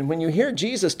David, and when you hear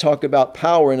Jesus talk about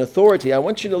power and authority, I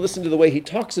want you to listen to the way he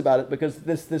talks about it, because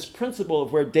this principle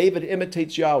of where David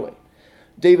imitates Yahweh.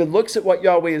 David looks at what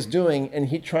Yahweh is doing, and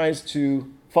he tries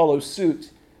to follow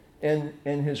suit in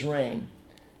his reign.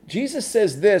 Jesus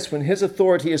says this when his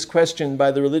authority is questioned by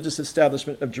the religious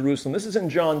establishment of Jerusalem. This is in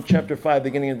John chapter 5,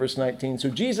 beginning in verse 19. So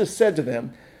Jesus said to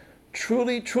them,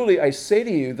 "Truly, truly, I say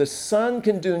to you, the Son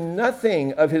can do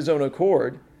nothing of his own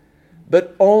accord,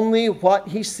 but only what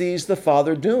he sees the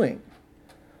Father doing.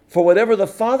 For whatever the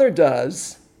Father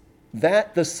does,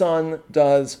 that the Son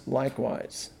does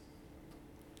likewise."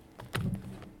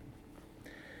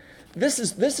 This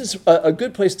is a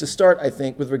good place to start, I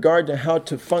think, with regard to how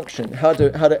to function, how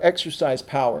to exercise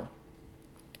power,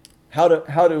 how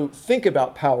to think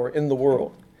about power in the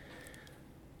world.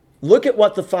 Look at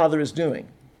what the Father is doing.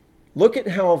 Look at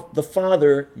how the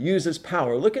Father uses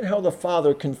power. Look at how the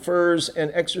Father confers and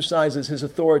exercises his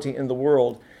authority in the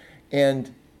world,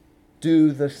 and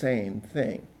do the same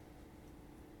thing.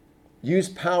 Use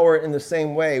power in the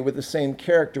same way, with the same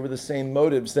character, with the same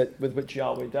motives with which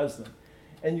Yahweh does them.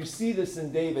 And you see this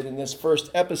in David in this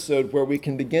first episode, where we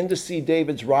can begin to see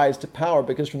David's rise to power,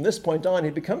 because from this point on,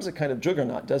 he becomes a kind of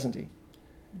juggernaut, doesn't he?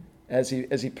 As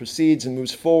he proceeds and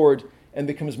moves forward and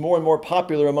becomes more and more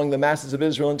popular among the masses of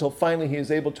Israel, until finally he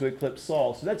is able to eclipse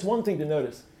Saul. So that's one thing to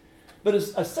notice. But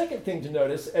as a second thing to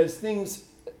notice, as things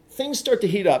start to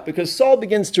heat up, because Saul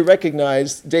begins to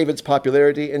recognize David's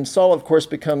popularity, and Saul, of course,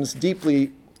 becomes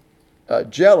deeply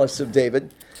jealous of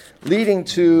David, leading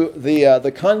to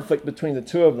the conflict between the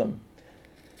two of them.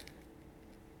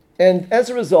 And as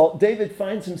a result, David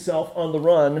finds himself on the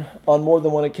run on more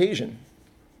than one occasion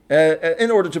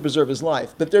in order to preserve his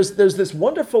life. But there's this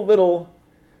wonderful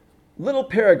little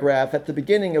paragraph at the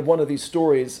beginning of one of these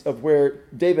stories of where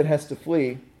David has to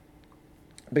flee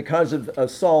because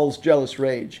of Saul's jealous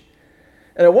rage.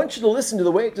 And I want you to listen to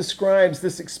the way it describes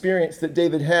this experience that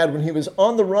David had when he was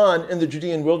on the run in the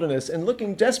Judean wilderness and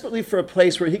looking desperately for a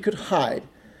place where he could hide,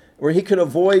 where he could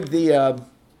avoid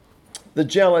the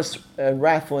jealous and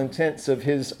wrathful intents of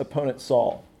his opponent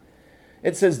Saul.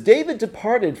 It says, David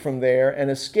departed from there and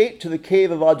escaped to the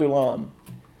cave of Adullam.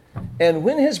 And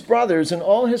when his brothers and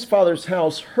all his father's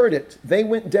house heard it, they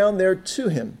went down there to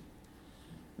him.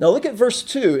 Now look at verse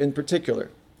 2 in particular.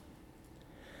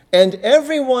 And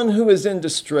everyone who was in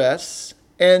distress,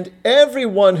 and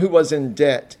everyone who was in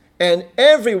debt, and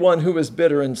everyone who was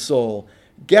bitter in soul,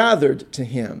 gathered to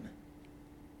him.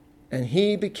 And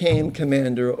he became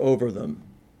commander over them.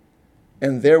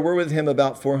 And there were with him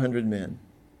about 400 men.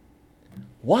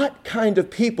 What kind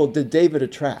of people did David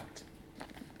attract?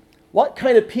 What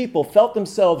kind of people felt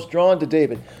themselves drawn to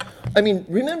David? I mean,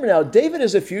 remember now, David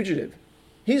is a fugitive.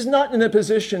 He's not in a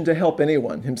position to help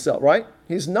anyone himself, right?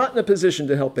 He's not in a position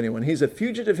to help anyone. He's a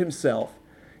fugitive himself.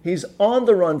 He's on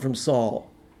the run from Saul.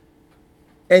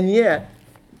 And yet,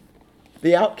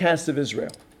 the outcasts of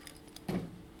Israel,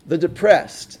 the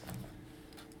depressed,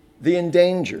 the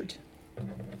endangered,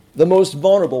 the most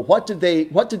vulnerable, what did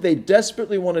they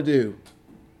desperately want to do?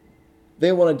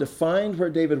 They wanted to find where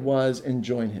David was and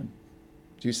join him.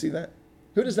 Do you see that?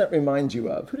 Who does that remind you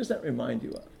of? Who does that remind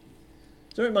you of?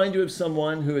 Does it remind you of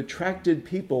someone who attracted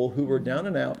people who were down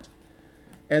and out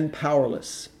and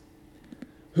powerless,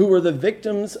 who were the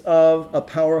victims of a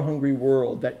power-hungry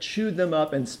world that chewed them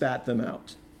up and spat them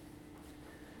out?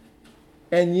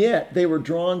 And yet they were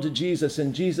drawn to Jesus,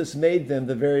 and Jesus made them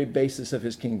the very basis of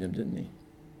his kingdom, didn't he?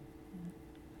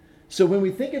 So when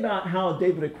we think about how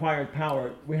David acquired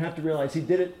power, we have to realize he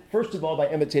did it, first of all, by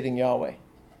imitating Yahweh.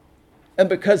 And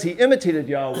because he imitated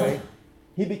Yahweh,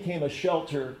 he became a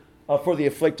shelter for the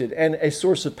afflicted and a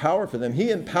source of power for them. He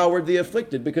empowered the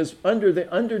afflicted because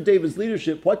under David's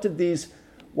leadership, what did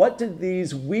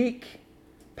these weak,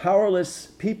 powerless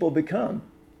people become?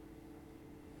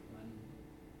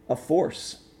 A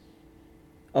force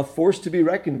to be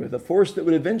reckoned with, a force that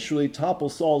would eventually topple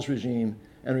Saul's regime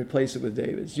and replace it with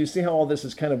David's. Do you see how all this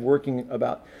is kind of working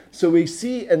about? So we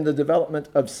see in the development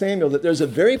of Samuel that there's a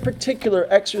very particular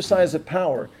exercise of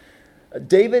power.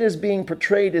 David is being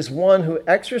portrayed as one who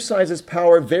exercises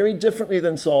power very differently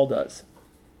than Saul does.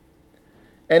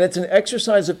 And it's an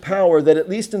exercise of power that, at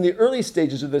least in the early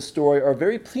stages of this story, are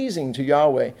very pleasing to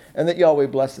Yahweh and that Yahweh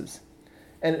blesses.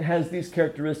 And it has these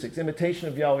characteristics: imitation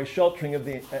of Yahweh, sheltering of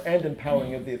and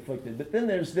empowering of the afflicted. But then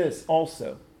there's this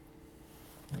also.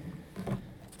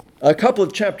 A couple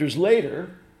of chapters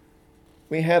later,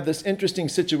 we have this interesting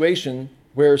situation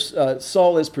where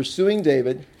Saul is pursuing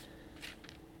David,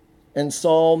 and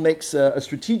Saul makes a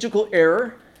strategical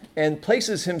error and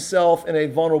places himself in a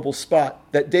vulnerable spot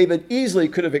that David easily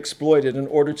could have exploited in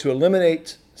order to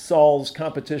eliminate Saul's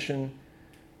competition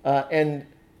and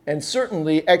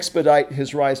certainly expedite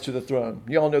his rise to the throne.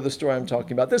 You all know the story I'm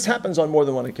talking about. This happens on more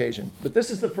than one occasion, but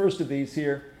this is the first of these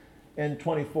here in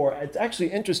 24. It's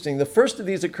actually interesting. The first of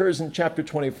these occurs in chapter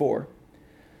 24.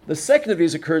 The second of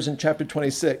these occurs in chapter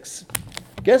 26.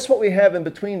 Guess what we have in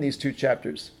between these two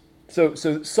chapters? So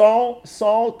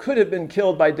Saul could have been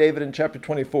killed by David in chapter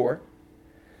 24,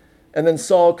 and then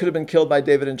Saul could have been killed by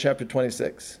David in chapter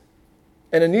 26.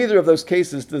 And in neither of those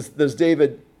cases does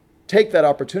David take that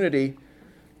opportunity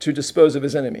to dispose of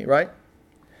his enemy, right?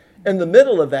 In the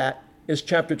middle of that is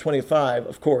chapter 25,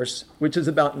 of course, which is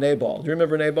about Nabal. Do you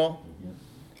remember Nabal?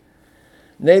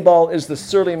 Nabal is the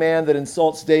surly man that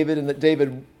insults David and that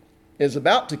David is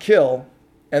about to kill,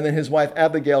 and then his wife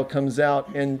Abigail comes out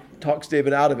and talks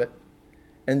David out of it,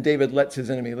 and David lets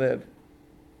his enemy live.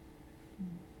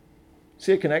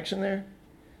 See a connection there?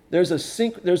 There's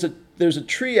a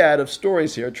triad of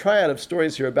stories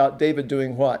here about David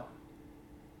doing what?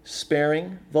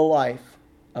 Sparing the life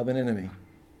of an enemy.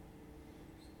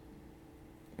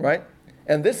 Right?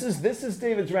 And this is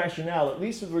David's rationale, at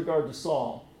least with regard to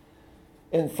Saul.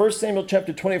 In 1 Samuel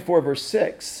chapter 24, verse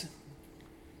 6,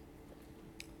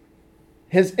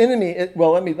 his enemy,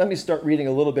 let me start reading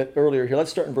a little bit earlier here.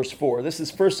 Let's start in verse 4. This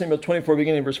is 1 Samuel 24,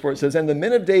 beginning in verse 4. It says, "And the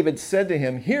men of David said to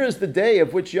him, 'Here is the day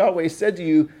of which Yahweh said to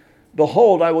you,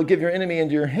 Behold, I will give your enemy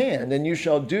into your hand, and you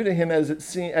shall do to him as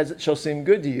it shall seem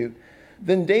good to you.'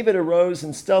 Then David arose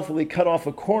and stealthily cut off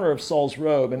a corner of Saul's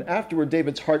robe. And afterward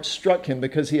David's heart struck him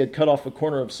because he had cut off a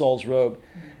corner of Saul's robe.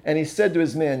 And he said to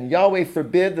his men, 'Yahweh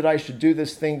forbid that I should do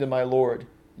this thing to my Lord.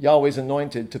 Yahweh's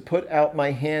anointed, to put out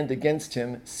my hand against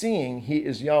him, seeing he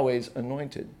is Yahweh's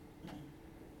anointed.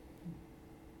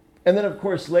 And then, of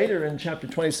course, later in chapter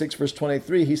 26, verse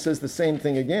 23, he says the same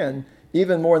thing again,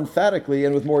 even more emphatically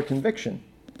and with more conviction.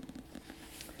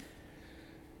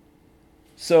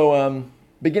 So,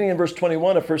 beginning in verse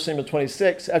 21 of 1 Samuel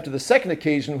 26, after the second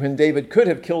occasion when David could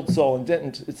have killed Saul and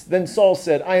didn't, then Saul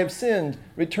said, I have sinned.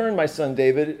 Return, my son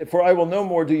David, for I will no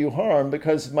more do you harm,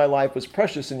 because my life was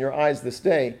precious in your eyes this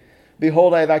day.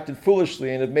 Behold, I have acted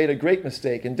foolishly and have made a great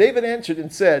mistake. And David answered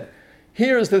and said,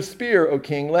 Here is the spear, O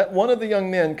king. Let one of the young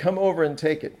men come over and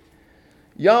take it.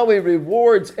 Yahweh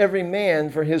rewards every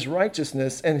man for his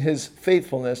righteousness and his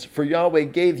faithfulness, for Yahweh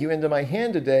gave you into my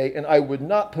hand today, and I would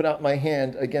not put out my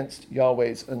hand against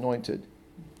Yahweh's anointed.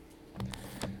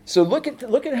 So look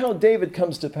at how David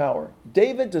comes to power.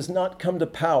 David does not come to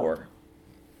power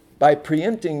by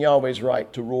preempting Yahweh's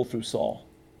right to rule through Saul.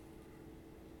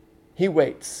 He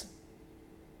waits.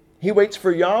 He waits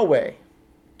for Yahweh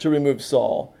to remove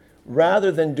Saul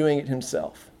rather than doing it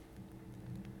himself.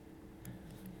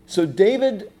 So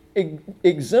David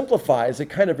exemplifies a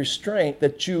kind of restraint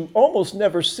that you almost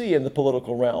never see in the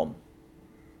political realm,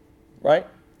 right?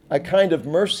 A kind of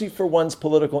mercy for one's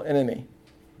political enemy.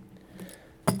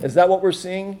 Is that what we're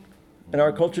seeing in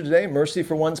our culture today? Mercy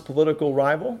for one's political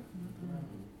rival?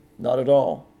 Not at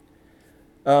all.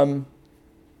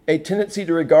 A tendency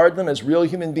to regard them as real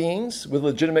human beings with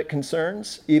legitimate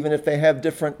concerns, even if they have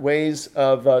different ways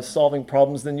of solving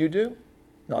problems than you do?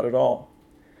 Not at all.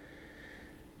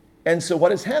 And so what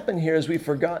has happened here is we've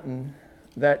forgotten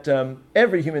that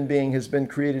every human being has been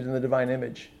created in the divine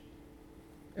image.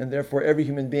 And therefore every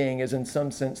human being is in some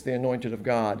sense the anointed of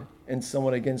God and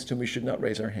someone against whom we should not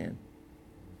raise our hand.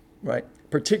 Right?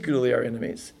 Particularly our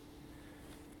enemies.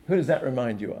 Who does that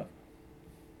remind you of?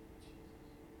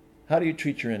 How do you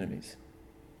treat your enemies?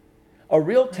 A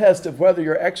real test of whether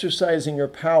you're exercising your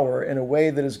power in a way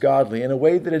that is godly, in a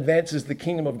way that advances the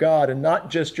kingdom of God and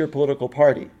not just your political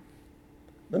party.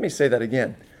 Let me say that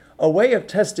again. A way of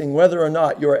testing whether or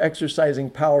not you are exercising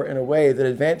power in a way that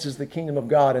advances the kingdom of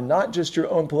God and not just your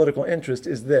own political interest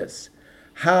is this.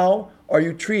 How are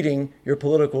you treating your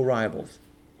political rivals?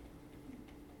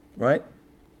 Right?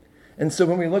 And so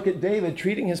when we look at David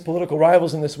treating his political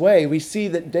rivals in this way, we see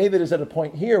that David is at a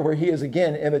point here where he is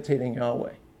again imitating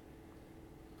Yahweh,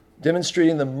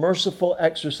 demonstrating the merciful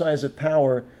exercise of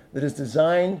power that is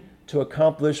designed to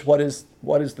accomplish what is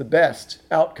the best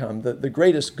outcome, the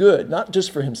greatest good, not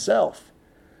just for himself,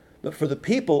 but for the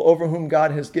people over whom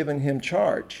God has given him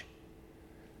charge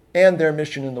and their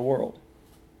mission in the world.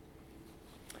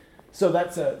 So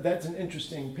that's an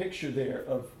interesting picture there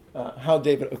of how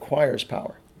David acquires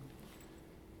power.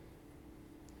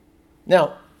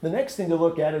 Now, the next thing to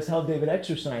look at is how David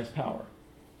exercised power.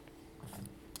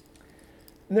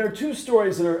 And there are two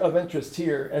stories that are of interest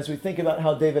here as we think about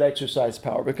how David exercised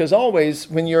power. Because always,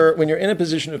 when you're in a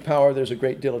position of power, there's a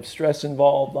great deal of stress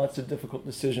involved, lots of difficult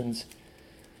decisions.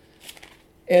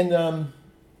 And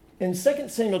in 2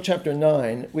 Samuel chapter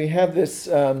 9, we have this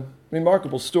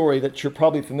remarkable story that you're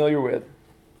probably familiar with,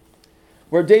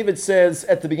 where David says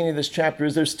at the beginning of this chapter,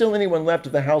 Is there still anyone left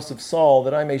of the house of Saul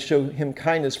that I may show him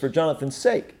kindness for Jonathan's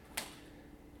sake?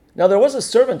 Now there was a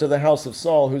servant of the house of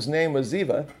Saul whose name was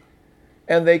Ziba,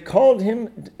 and they called him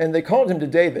to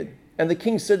David. And the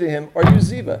king said to him, Are you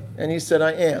Ziba? And he said,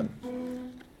 I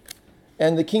am.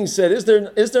 And the king said, Is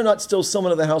there not still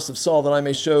someone of the house of Saul that I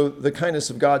may show the kindness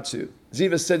of God to?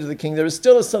 Ziba said to the king, There is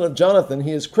still a son of Jonathan.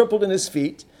 He is crippled in his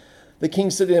feet. The king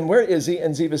said to him, Where is he?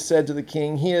 And Ziba said to the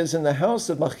king, He is in the house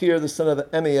of Machir, the son of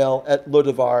Amiel, at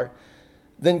Lodabar.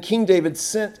 Then King David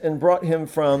sent and brought him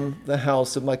from the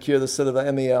house of Machir, the son of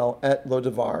Amiel, at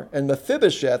Lodabar. And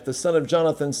Mephibosheth, the son of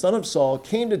Jonathan, son of Saul,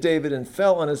 came to David and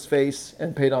fell on his face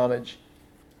and paid homage.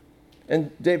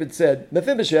 And David said,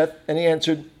 Mephibosheth, and he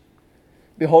answered,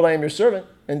 Behold, I am your servant.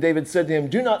 And David said to him,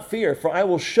 Do not fear, for I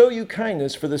will show you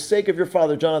kindness for the sake of your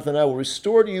father Jonathan. I will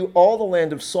restore to you all the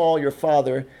land of Saul your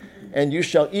father, and you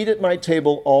shall eat at my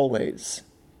table always.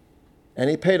 And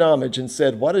he paid homage and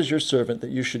said, What is your servant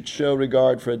that you should show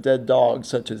regard for a dead dog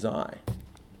such as I?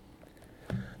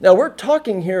 Now we're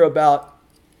talking here about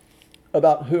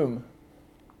whom?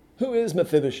 Who is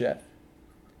Mephibosheth?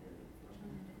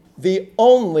 The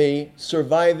only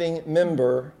surviving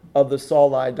member of the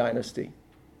Saulite dynasty.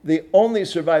 The only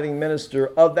surviving minister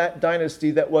of that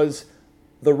dynasty that was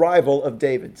the rival of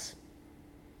David's.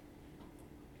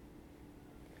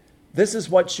 This is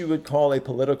what you would call a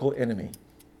political enemy.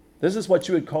 This is what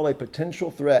you would call a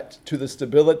potential threat to the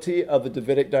stability of the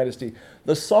Davidic dynasty.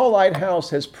 The Saulite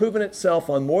house has proven itself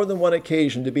on more than one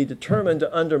occasion to be determined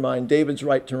to undermine David's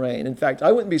right to reign. In fact,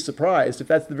 I wouldn't be surprised if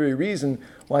that's the very reason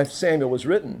why Samuel was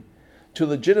written, to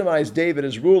legitimize David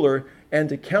as ruler and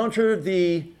to counter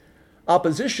the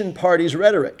opposition party's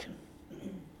rhetoric.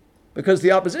 Because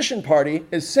the opposition party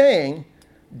is saying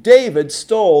David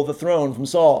stole the throne from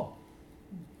Saul.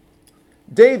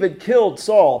 David killed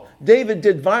Saul. David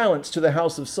did violence to the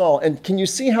house of Saul. And can you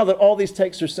see how that all these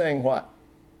texts are saying what?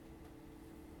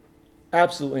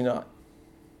 Absolutely not.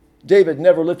 David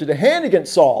never lifted a hand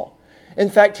against Saul. In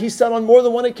fact, he said on more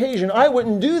than one occasion, I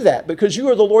wouldn't do that because you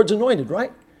are the Lord's anointed,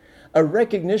 right? A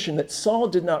recognition that Saul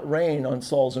did not reign on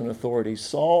Saul's own authority.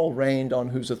 Saul reigned on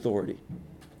whose authority?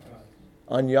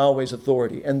 On Yahweh's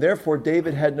authority. And therefore,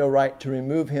 David had no right to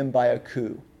remove him by a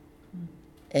coup.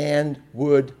 And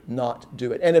would not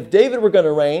do it. And if David were going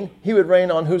to reign, he would reign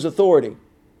on whose authority?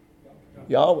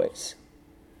 Yahweh's.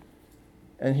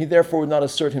 And he therefore would not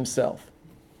assert himself.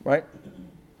 Right?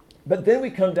 But then we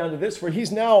come down to this where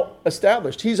he's now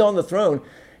established. He's on the throne.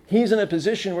 He's in a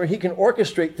position where he can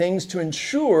orchestrate things to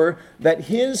ensure that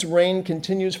his reign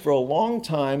continues for a long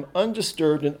time,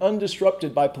 undisturbed and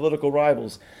undisrupted by political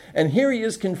rivals. And here he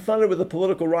is confronted with a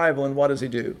political rival, and what does he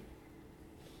do?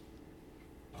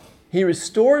 He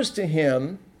restores to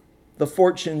him the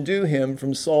fortune due him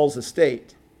from Saul's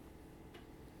estate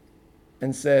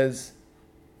and says,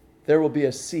 there will be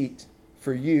a seat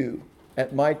for you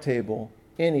at my table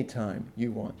anytime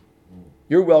you want.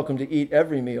 You're welcome to eat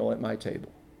every meal at my table.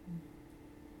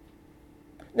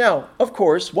 Now, of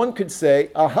course, one could say,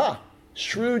 aha,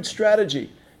 shrewd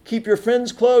strategy. Keep your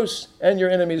friends close and your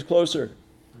enemies closer.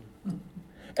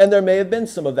 And there may have been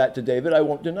some of that to David, I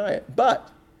won't deny it.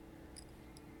 But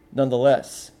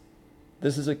nonetheless,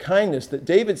 this is a kindness that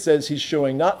David says he's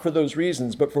showing not for those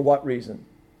reasons, but for what reason?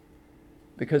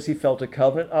 Because he felt a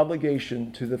covenant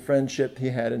obligation to the friendship he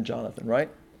had in Jonathan, right?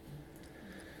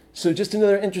 So just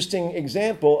another interesting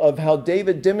example of how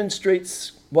David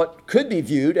demonstrates what could be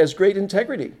viewed as great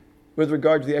integrity with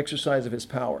regard to the exercise of his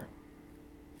power,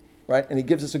 right? And he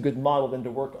gives us a good model then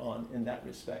to work on in that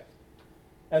respect.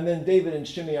 And then David and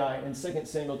Shimei in 2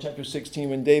 Samuel chapter 16,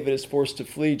 when David is forced to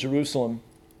flee Jerusalem,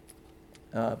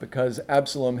 because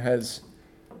Absalom has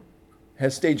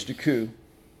staged a coup.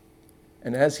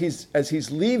 And as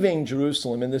he's leaving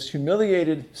Jerusalem in this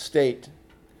humiliated state,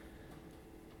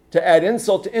 to add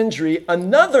insult to injury,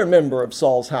 another member of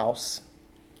Saul's house,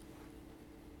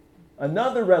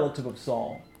 another relative of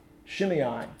Saul,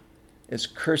 Shimei, is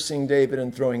cursing David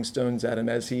and throwing stones at him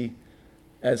as he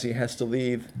has to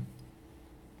leave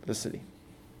the city.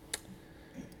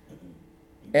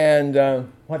 And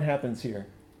what happens here?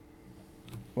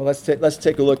 Well, let's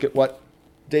take a look at what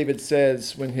David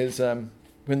says when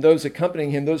those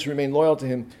accompanying him, those who remain loyal to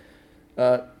him,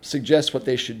 suggest what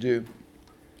they should do.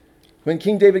 When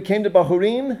King David came to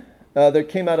Bahurim, there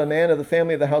came out a man of the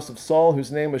family of the house of Saul,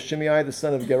 whose name was Shimei, the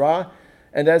son of Gerah.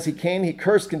 And as he came, he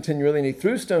cursed continually, and he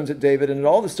threw stones at David and at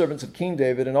all the servants of King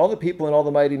David, and all the people and all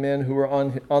the mighty men who were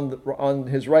on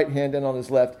his right hand and on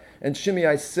his left. And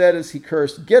Shimei said as he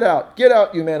cursed, get out,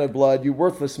 you man of blood, you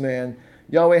worthless man.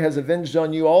 Yahweh has avenged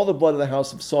on you all the blood of the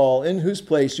house of Saul, in whose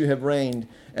place you have reigned,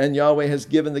 and Yahweh has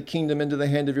given the kingdom into the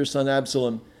hand of your son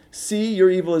Absalom. See, your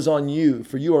evil is on you,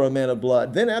 for you are a man of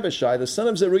blood. Then Abishai, the son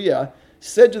of Zeruiah,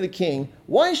 said to the king,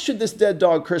 why should this dead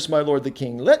dog curse my lord the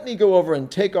king? Let me go over and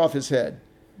take off his head.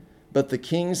 But the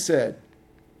king said,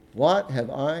 what have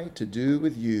I to do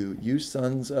with you, you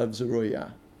sons of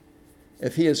Zeruiah?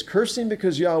 If he is cursing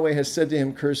because Yahweh has said to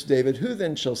him, curse David, who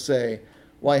then shall say,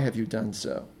 why have you done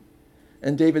so?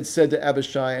 And David said to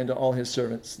Abishai and to all his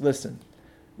servants, listen,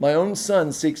 my own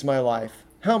son seeks my life.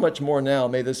 How much more now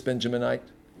may this Benjaminite?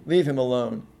 Leave him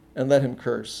alone and let him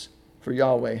curse, for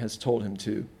Yahweh has told him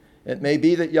to. It may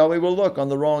be that Yahweh will look on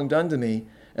the wrong done to me,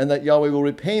 and that Yahweh will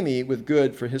repay me with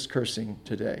good for his cursing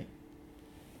today.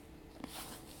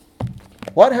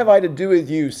 What have I to do with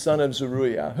you, son of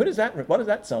Zeruiah? What does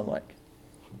that sound like?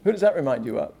 Who does that remind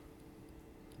you of?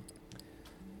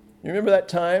 You remember that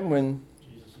time when,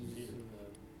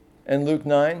 in Luke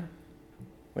 9,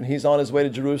 when he's on his way to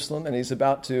Jerusalem and he's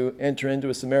about to enter into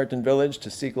a Samaritan village to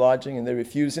seek lodging, and they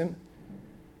refuse him?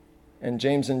 And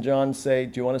James and John say,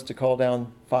 do you want us to call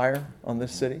down fire on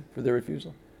this city for their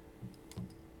refusal?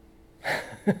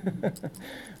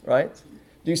 Right?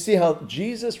 Do you see how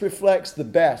Jesus reflects the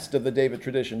best of the David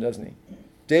tradition, doesn't he?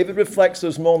 David reflects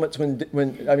those moments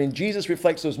Jesus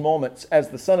reflects those moments as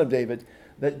the son of David,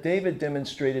 that David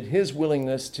demonstrated his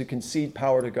willingness to concede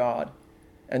power to God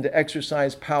and to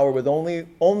exercise power with only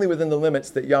within the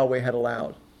limits that Yahweh had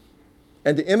allowed.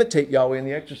 and to imitate Yahweh in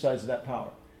the exercise of that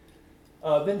power.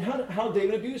 Then how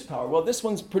David abused power? Well, this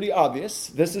one's pretty obvious.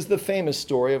 This is the famous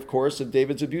story, of course, of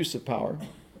David's abuse of power.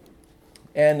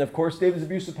 And, of course, David's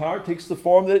abuse of power takes the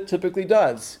form that it typically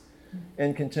does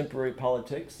in contemporary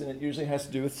politics, and it usually has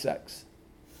to do with sex.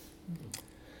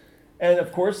 And,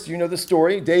 of course, you know the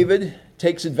story. David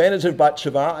takes advantage of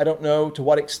Bathsheba. I don't know to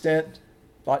what extent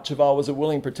Bathsheba was a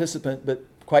willing participant, but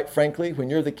quite frankly, when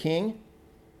you're the king,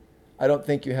 I don't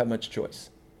think you have much choice.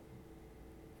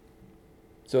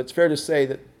 So it's fair to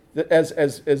say that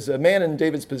as a man in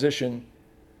David's position,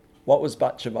 what was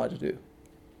Bathsheba to do?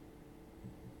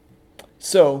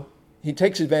 So he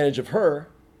takes advantage of her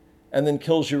and then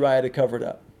kills Uriah to cover it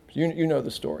up. You know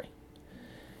the story.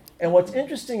 And what's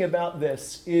interesting about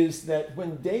this is that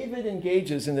when David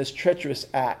engages in this treacherous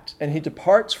act and he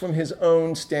departs from his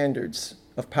own standards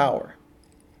of power,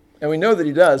 and we know that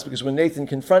he does because when Nathan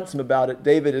confronts him about it,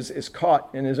 David is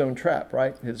caught in his own trap,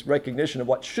 right? His recognition of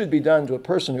what should be done to a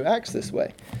person who acts this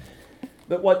way.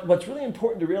 But what's really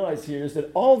important to realize here is that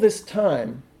all this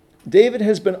time, David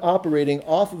has been operating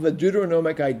off of a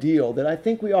Deuteronomic ideal that I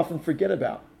think we often forget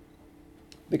about.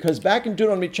 Because back in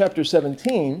Deuteronomy chapter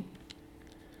 17,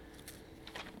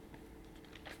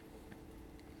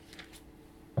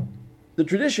 the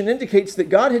tradition indicates that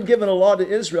God had given a law to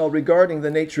Israel regarding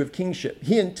the nature of kingship.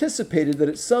 He anticipated that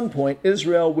at some point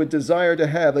Israel would desire to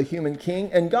have a human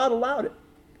king, and God allowed it.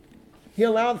 He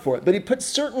allowed for it, but he put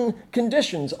certain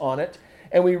conditions on it,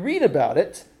 and we read about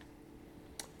it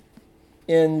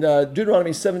in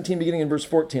Deuteronomy 17, beginning in verse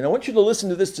 14. I want you to listen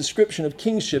to this description of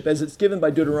kingship as it's given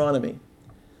by Deuteronomy.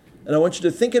 And I want you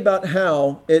to think about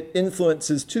how it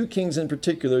influences two kings in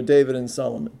particular, David and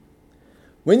Solomon.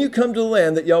 When you come to the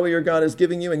land that Yahweh your God is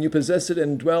giving you, and you possess it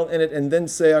and dwell in it, and then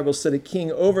say, I will set a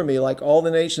king over me like all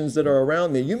the nations that are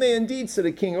around me, you may indeed set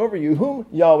a king over you, whom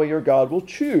Yahweh your God will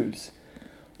choose.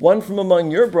 One from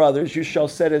among your brothers you shall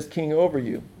set as king over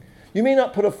you. You may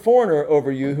not put a foreigner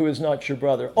over you who is not your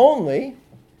brother. Only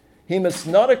he must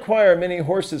not acquire many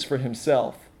horses for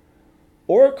himself,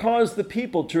 or cause the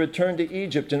people to return to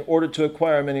Egypt in order to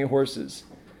acquire many horses.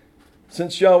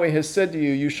 Since Yahweh has said to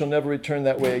you, you shall never return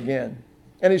that way again.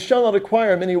 And he shall not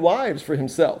acquire many wives for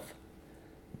himself,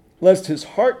 lest his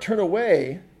heart turn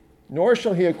away, nor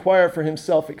shall he acquire for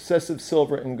himself excessive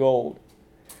silver and gold.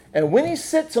 And when he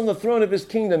sits on the throne of his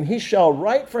kingdom, he shall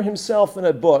write for himself in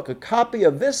a book a copy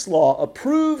of this law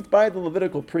approved by the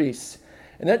Levitical priests.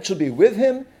 And that shall be with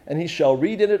him, and he shall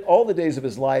read in it all the days of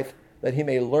his life, that he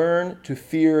may learn to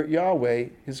fear Yahweh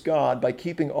his God by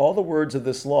keeping all the words of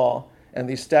this law and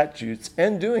these statutes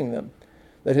and doing them,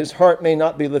 that his heart may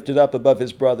not be lifted up above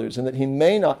his brothers, and that he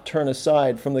may not turn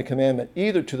aside from the commandment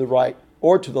either to the right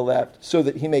or to the left, so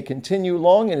that he may continue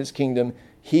long in his kingdom,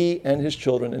 he and his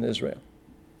children in Israel.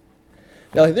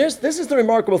 Now, this is the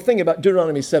remarkable thing about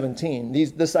Deuteronomy 17,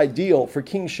 this ideal for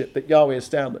kingship that Yahweh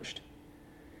established.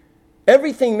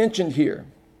 Everything mentioned here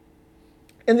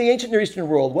in the ancient Near Eastern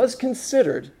world was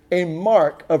considered a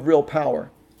mark of real power.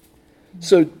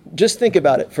 So just think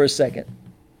about it for a second.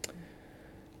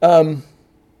 The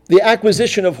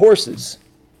acquisition of horses.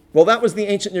 Well, that was the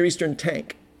ancient Near Eastern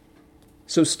tank.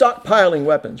 So stockpiling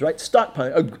weapons, right?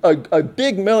 Stockpiling, a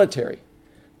big military.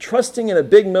 Trusting in a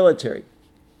big military.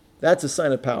 That's a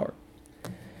sign of power.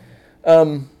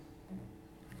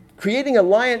 Creating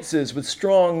alliances with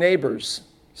strong neighbors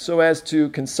so as to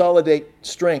consolidate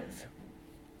strength.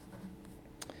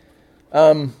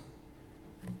 The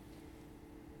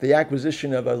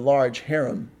acquisition of a large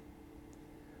harem.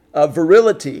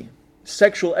 Virility.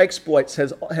 Sexual exploits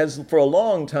has for a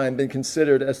long time been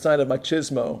considered a sign of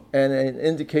machismo and an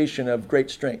indication of great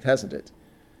strength, hasn't it?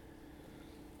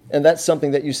 And that's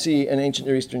something that you see in ancient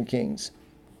Near Eastern kings.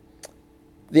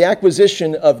 The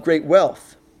acquisition of great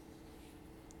wealth,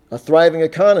 a thriving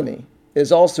economy,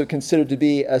 is also considered to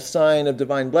be a sign of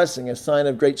divine blessing, a sign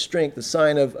of great strength, a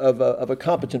sign of a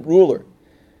competent ruler.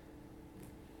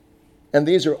 And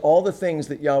these are all the things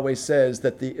that Yahweh says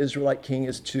that the Israelite king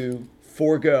is to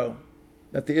forego,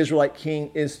 that the Israelite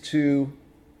king is to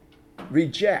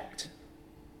reject.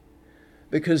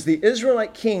 Because the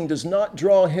Israelite king does not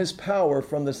draw his power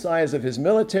from the size of his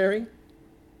military,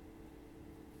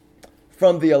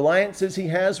 from the alliances he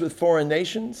has with foreign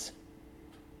nations.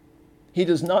 He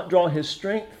does not draw his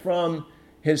strength from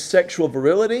his sexual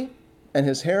virility and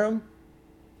his harem.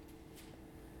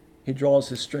 He draws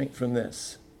his strength from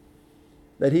this,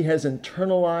 that he has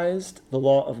internalized the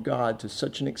law of God to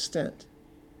such an extent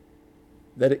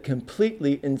that it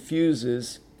completely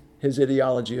infuses his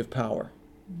ideology of power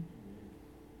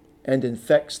and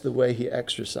infects the way he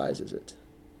exercises it.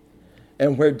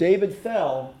 And where David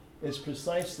fell is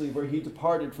precisely where he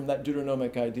departed from that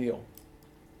Deuteronomic ideal.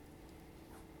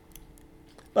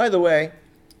 By the way,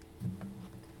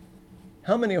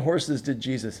 how many horses did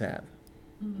Jesus have?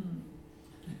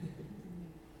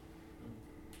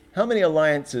 How many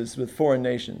alliances with foreign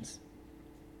nations?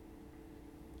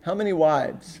 How many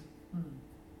wives?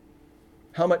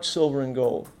 How much silver and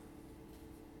gold?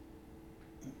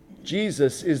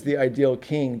 Jesus is the ideal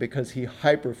king because he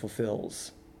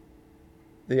hyper-fulfills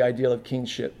the ideal of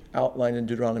kingship outlined in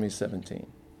Deuteronomy 17.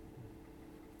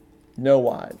 No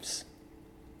wives,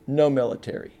 no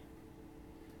military,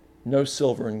 no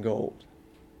silver and gold.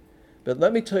 But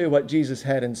let me tell you what Jesus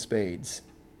had in spades: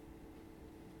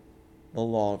 the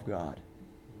law of God.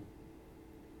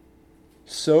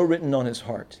 So written on his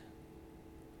heart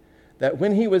that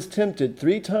when he was tempted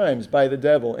 3 times by the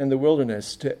devil in the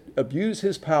wilderness to abuse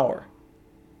his power,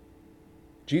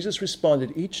 Jesus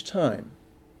responded each time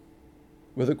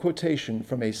with a quotation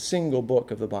from a single book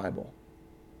of the Bible.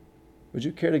 Would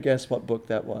you care to guess what book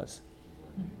that was?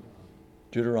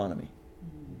 Deuteronomy.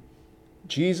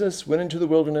 Jesus went into the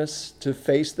wilderness to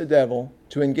face the devil,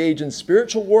 to engage in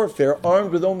spiritual warfare,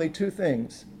 armed with only 2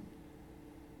 things: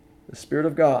 the Spirit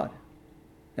of God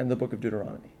and the book of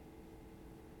Deuteronomy.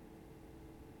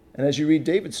 And as you read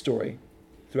David's story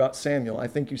throughout Samuel, I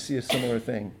think you see a similar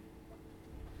thing.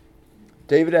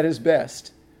 David, at his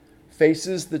best,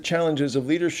 faces the challenges of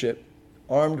leadership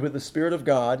armed with the Spirit of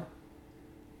God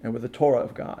and with the Torah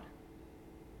of God.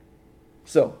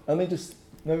 So, let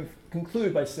me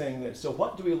conclude by saying this. So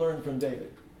what do we learn from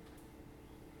David?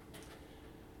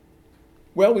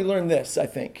 Well, we learn this, I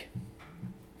think.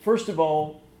 First of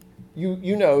all,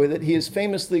 you know that he is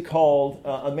famously called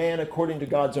a man according to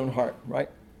God's own heart, right?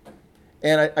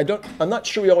 And I'm not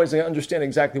sure we always understand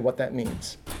exactly what that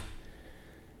means.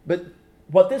 But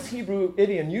what this Hebrew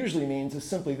idiom usually means is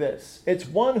simply this: it's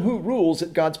one who rules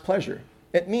at God's pleasure.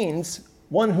 It means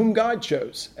one whom God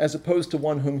chose, as opposed to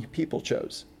one whom people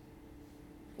chose.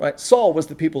 Right? Saul was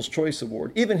the People's Choice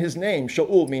Award. Even his name,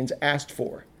 Shaul, means asked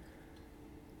for.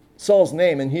 Saul's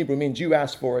name in Hebrew means you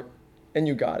asked for it and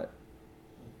you got it.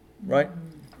 Right?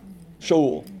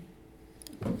 Shaul.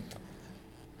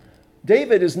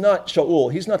 David is not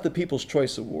Shaul. He's not the People's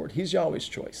Choice Award. He's Yahweh's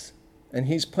choice. And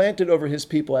he's planted over his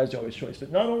people as Yahweh's choice.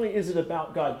 But not only is it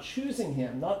about God choosing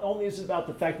him, not only is it about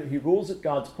the fact that he rules at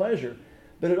God's pleasure,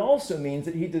 but it also means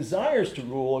that he desires to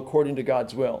rule according to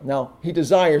God's will. Now, he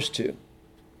desires to.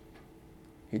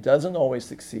 He doesn't always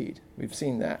succeed. We've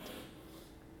seen that.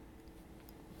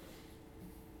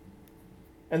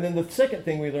 And then the second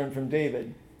thing we learn from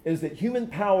David is that human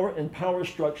power and power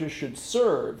structures should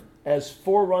serve as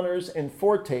forerunners and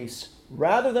foretastes,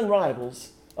 rather than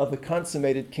rivals, of the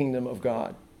consummated kingdom of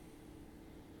God.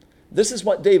 This is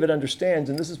what David understands,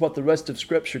 and this is what the rest of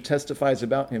Scripture testifies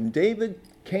about him. David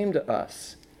came to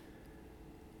us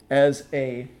as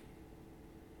a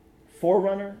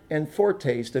forerunner and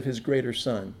foretaste of his greater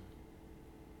son.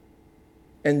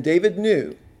 And David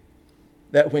knew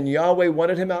that when Yahweh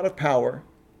wanted him out of power,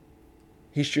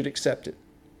 he should accept it.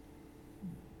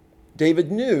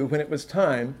 David knew when it was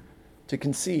time to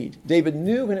concede. David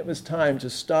knew when it was time to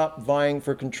stop vying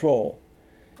for control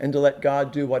and to let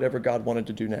God do whatever God wanted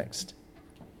to do next.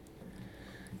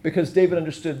 Because David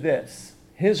understood this: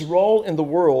 his role in the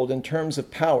world in terms of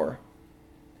power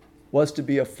was to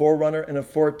be a forerunner and a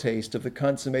foretaste of the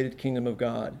consummated kingdom of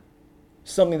God.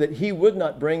 Something that he would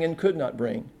not bring and could not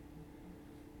bring,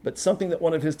 but something that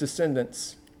one of his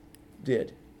descendants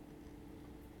did.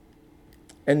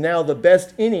 And now the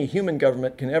best any human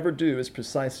government can ever do is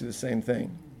precisely the same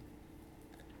thing: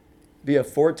 be a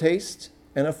foretaste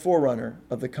and a forerunner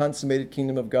of the consummated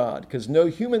kingdom of God, because no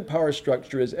human power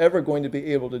structure is ever going to be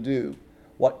able to do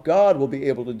what God will be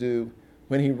able to do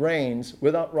when he reigns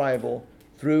without rival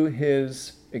through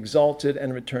his exalted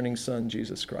and returning Son,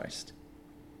 Jesus Christ.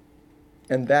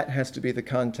 And that has to be the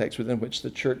context within which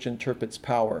the church interprets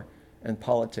power and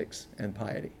politics and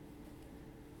piety.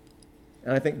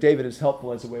 And I think David is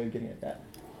helpful as a way of getting at that.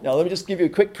 Now, let me just give you a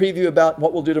quick preview about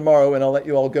what we'll do tomorrow, and I'll let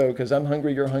you all go, because I'm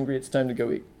hungry, you're hungry, it's time to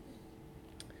go eat.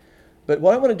 But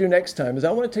what I want to do next time is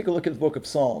I want to take a look at the book of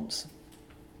Psalms,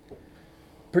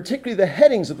 particularly the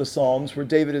headings of the Psalms where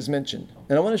David is mentioned.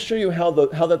 And I want to show you how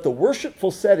that the worshipful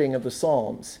setting of the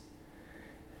Psalms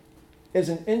is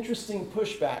an interesting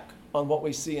pushback on what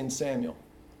we see in Samuel,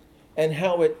 and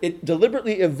how it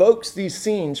deliberately evokes these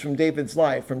scenes from David's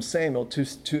life, from Samuel,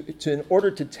 in order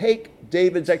to take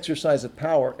David's exercise of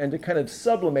power and to kind of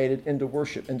sublimate it into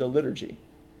worship, into liturgy.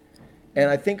 And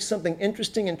I think something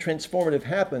interesting and transformative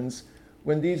happens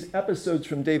when these episodes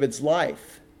from David's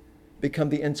life become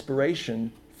the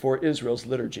inspiration for Israel's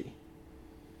liturgy.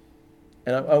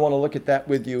 And I want to look at that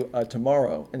with you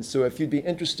tomorrow. And so if you'd be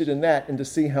interested in that and to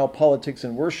see how politics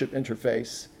and worship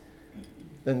interface,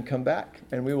 then come back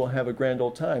and we will have a grand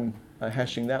old time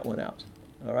hashing that one out.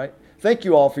 All right? Thank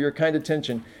you all for your kind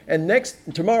attention. And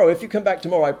tomorrow, if you come back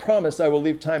tomorrow, I promise I will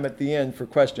leave time at the end for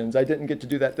questions. I didn't get to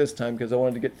do that this time because I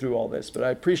wanted to get through all this. But I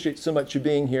appreciate so much you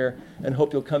being here and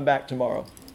hope you'll come back tomorrow.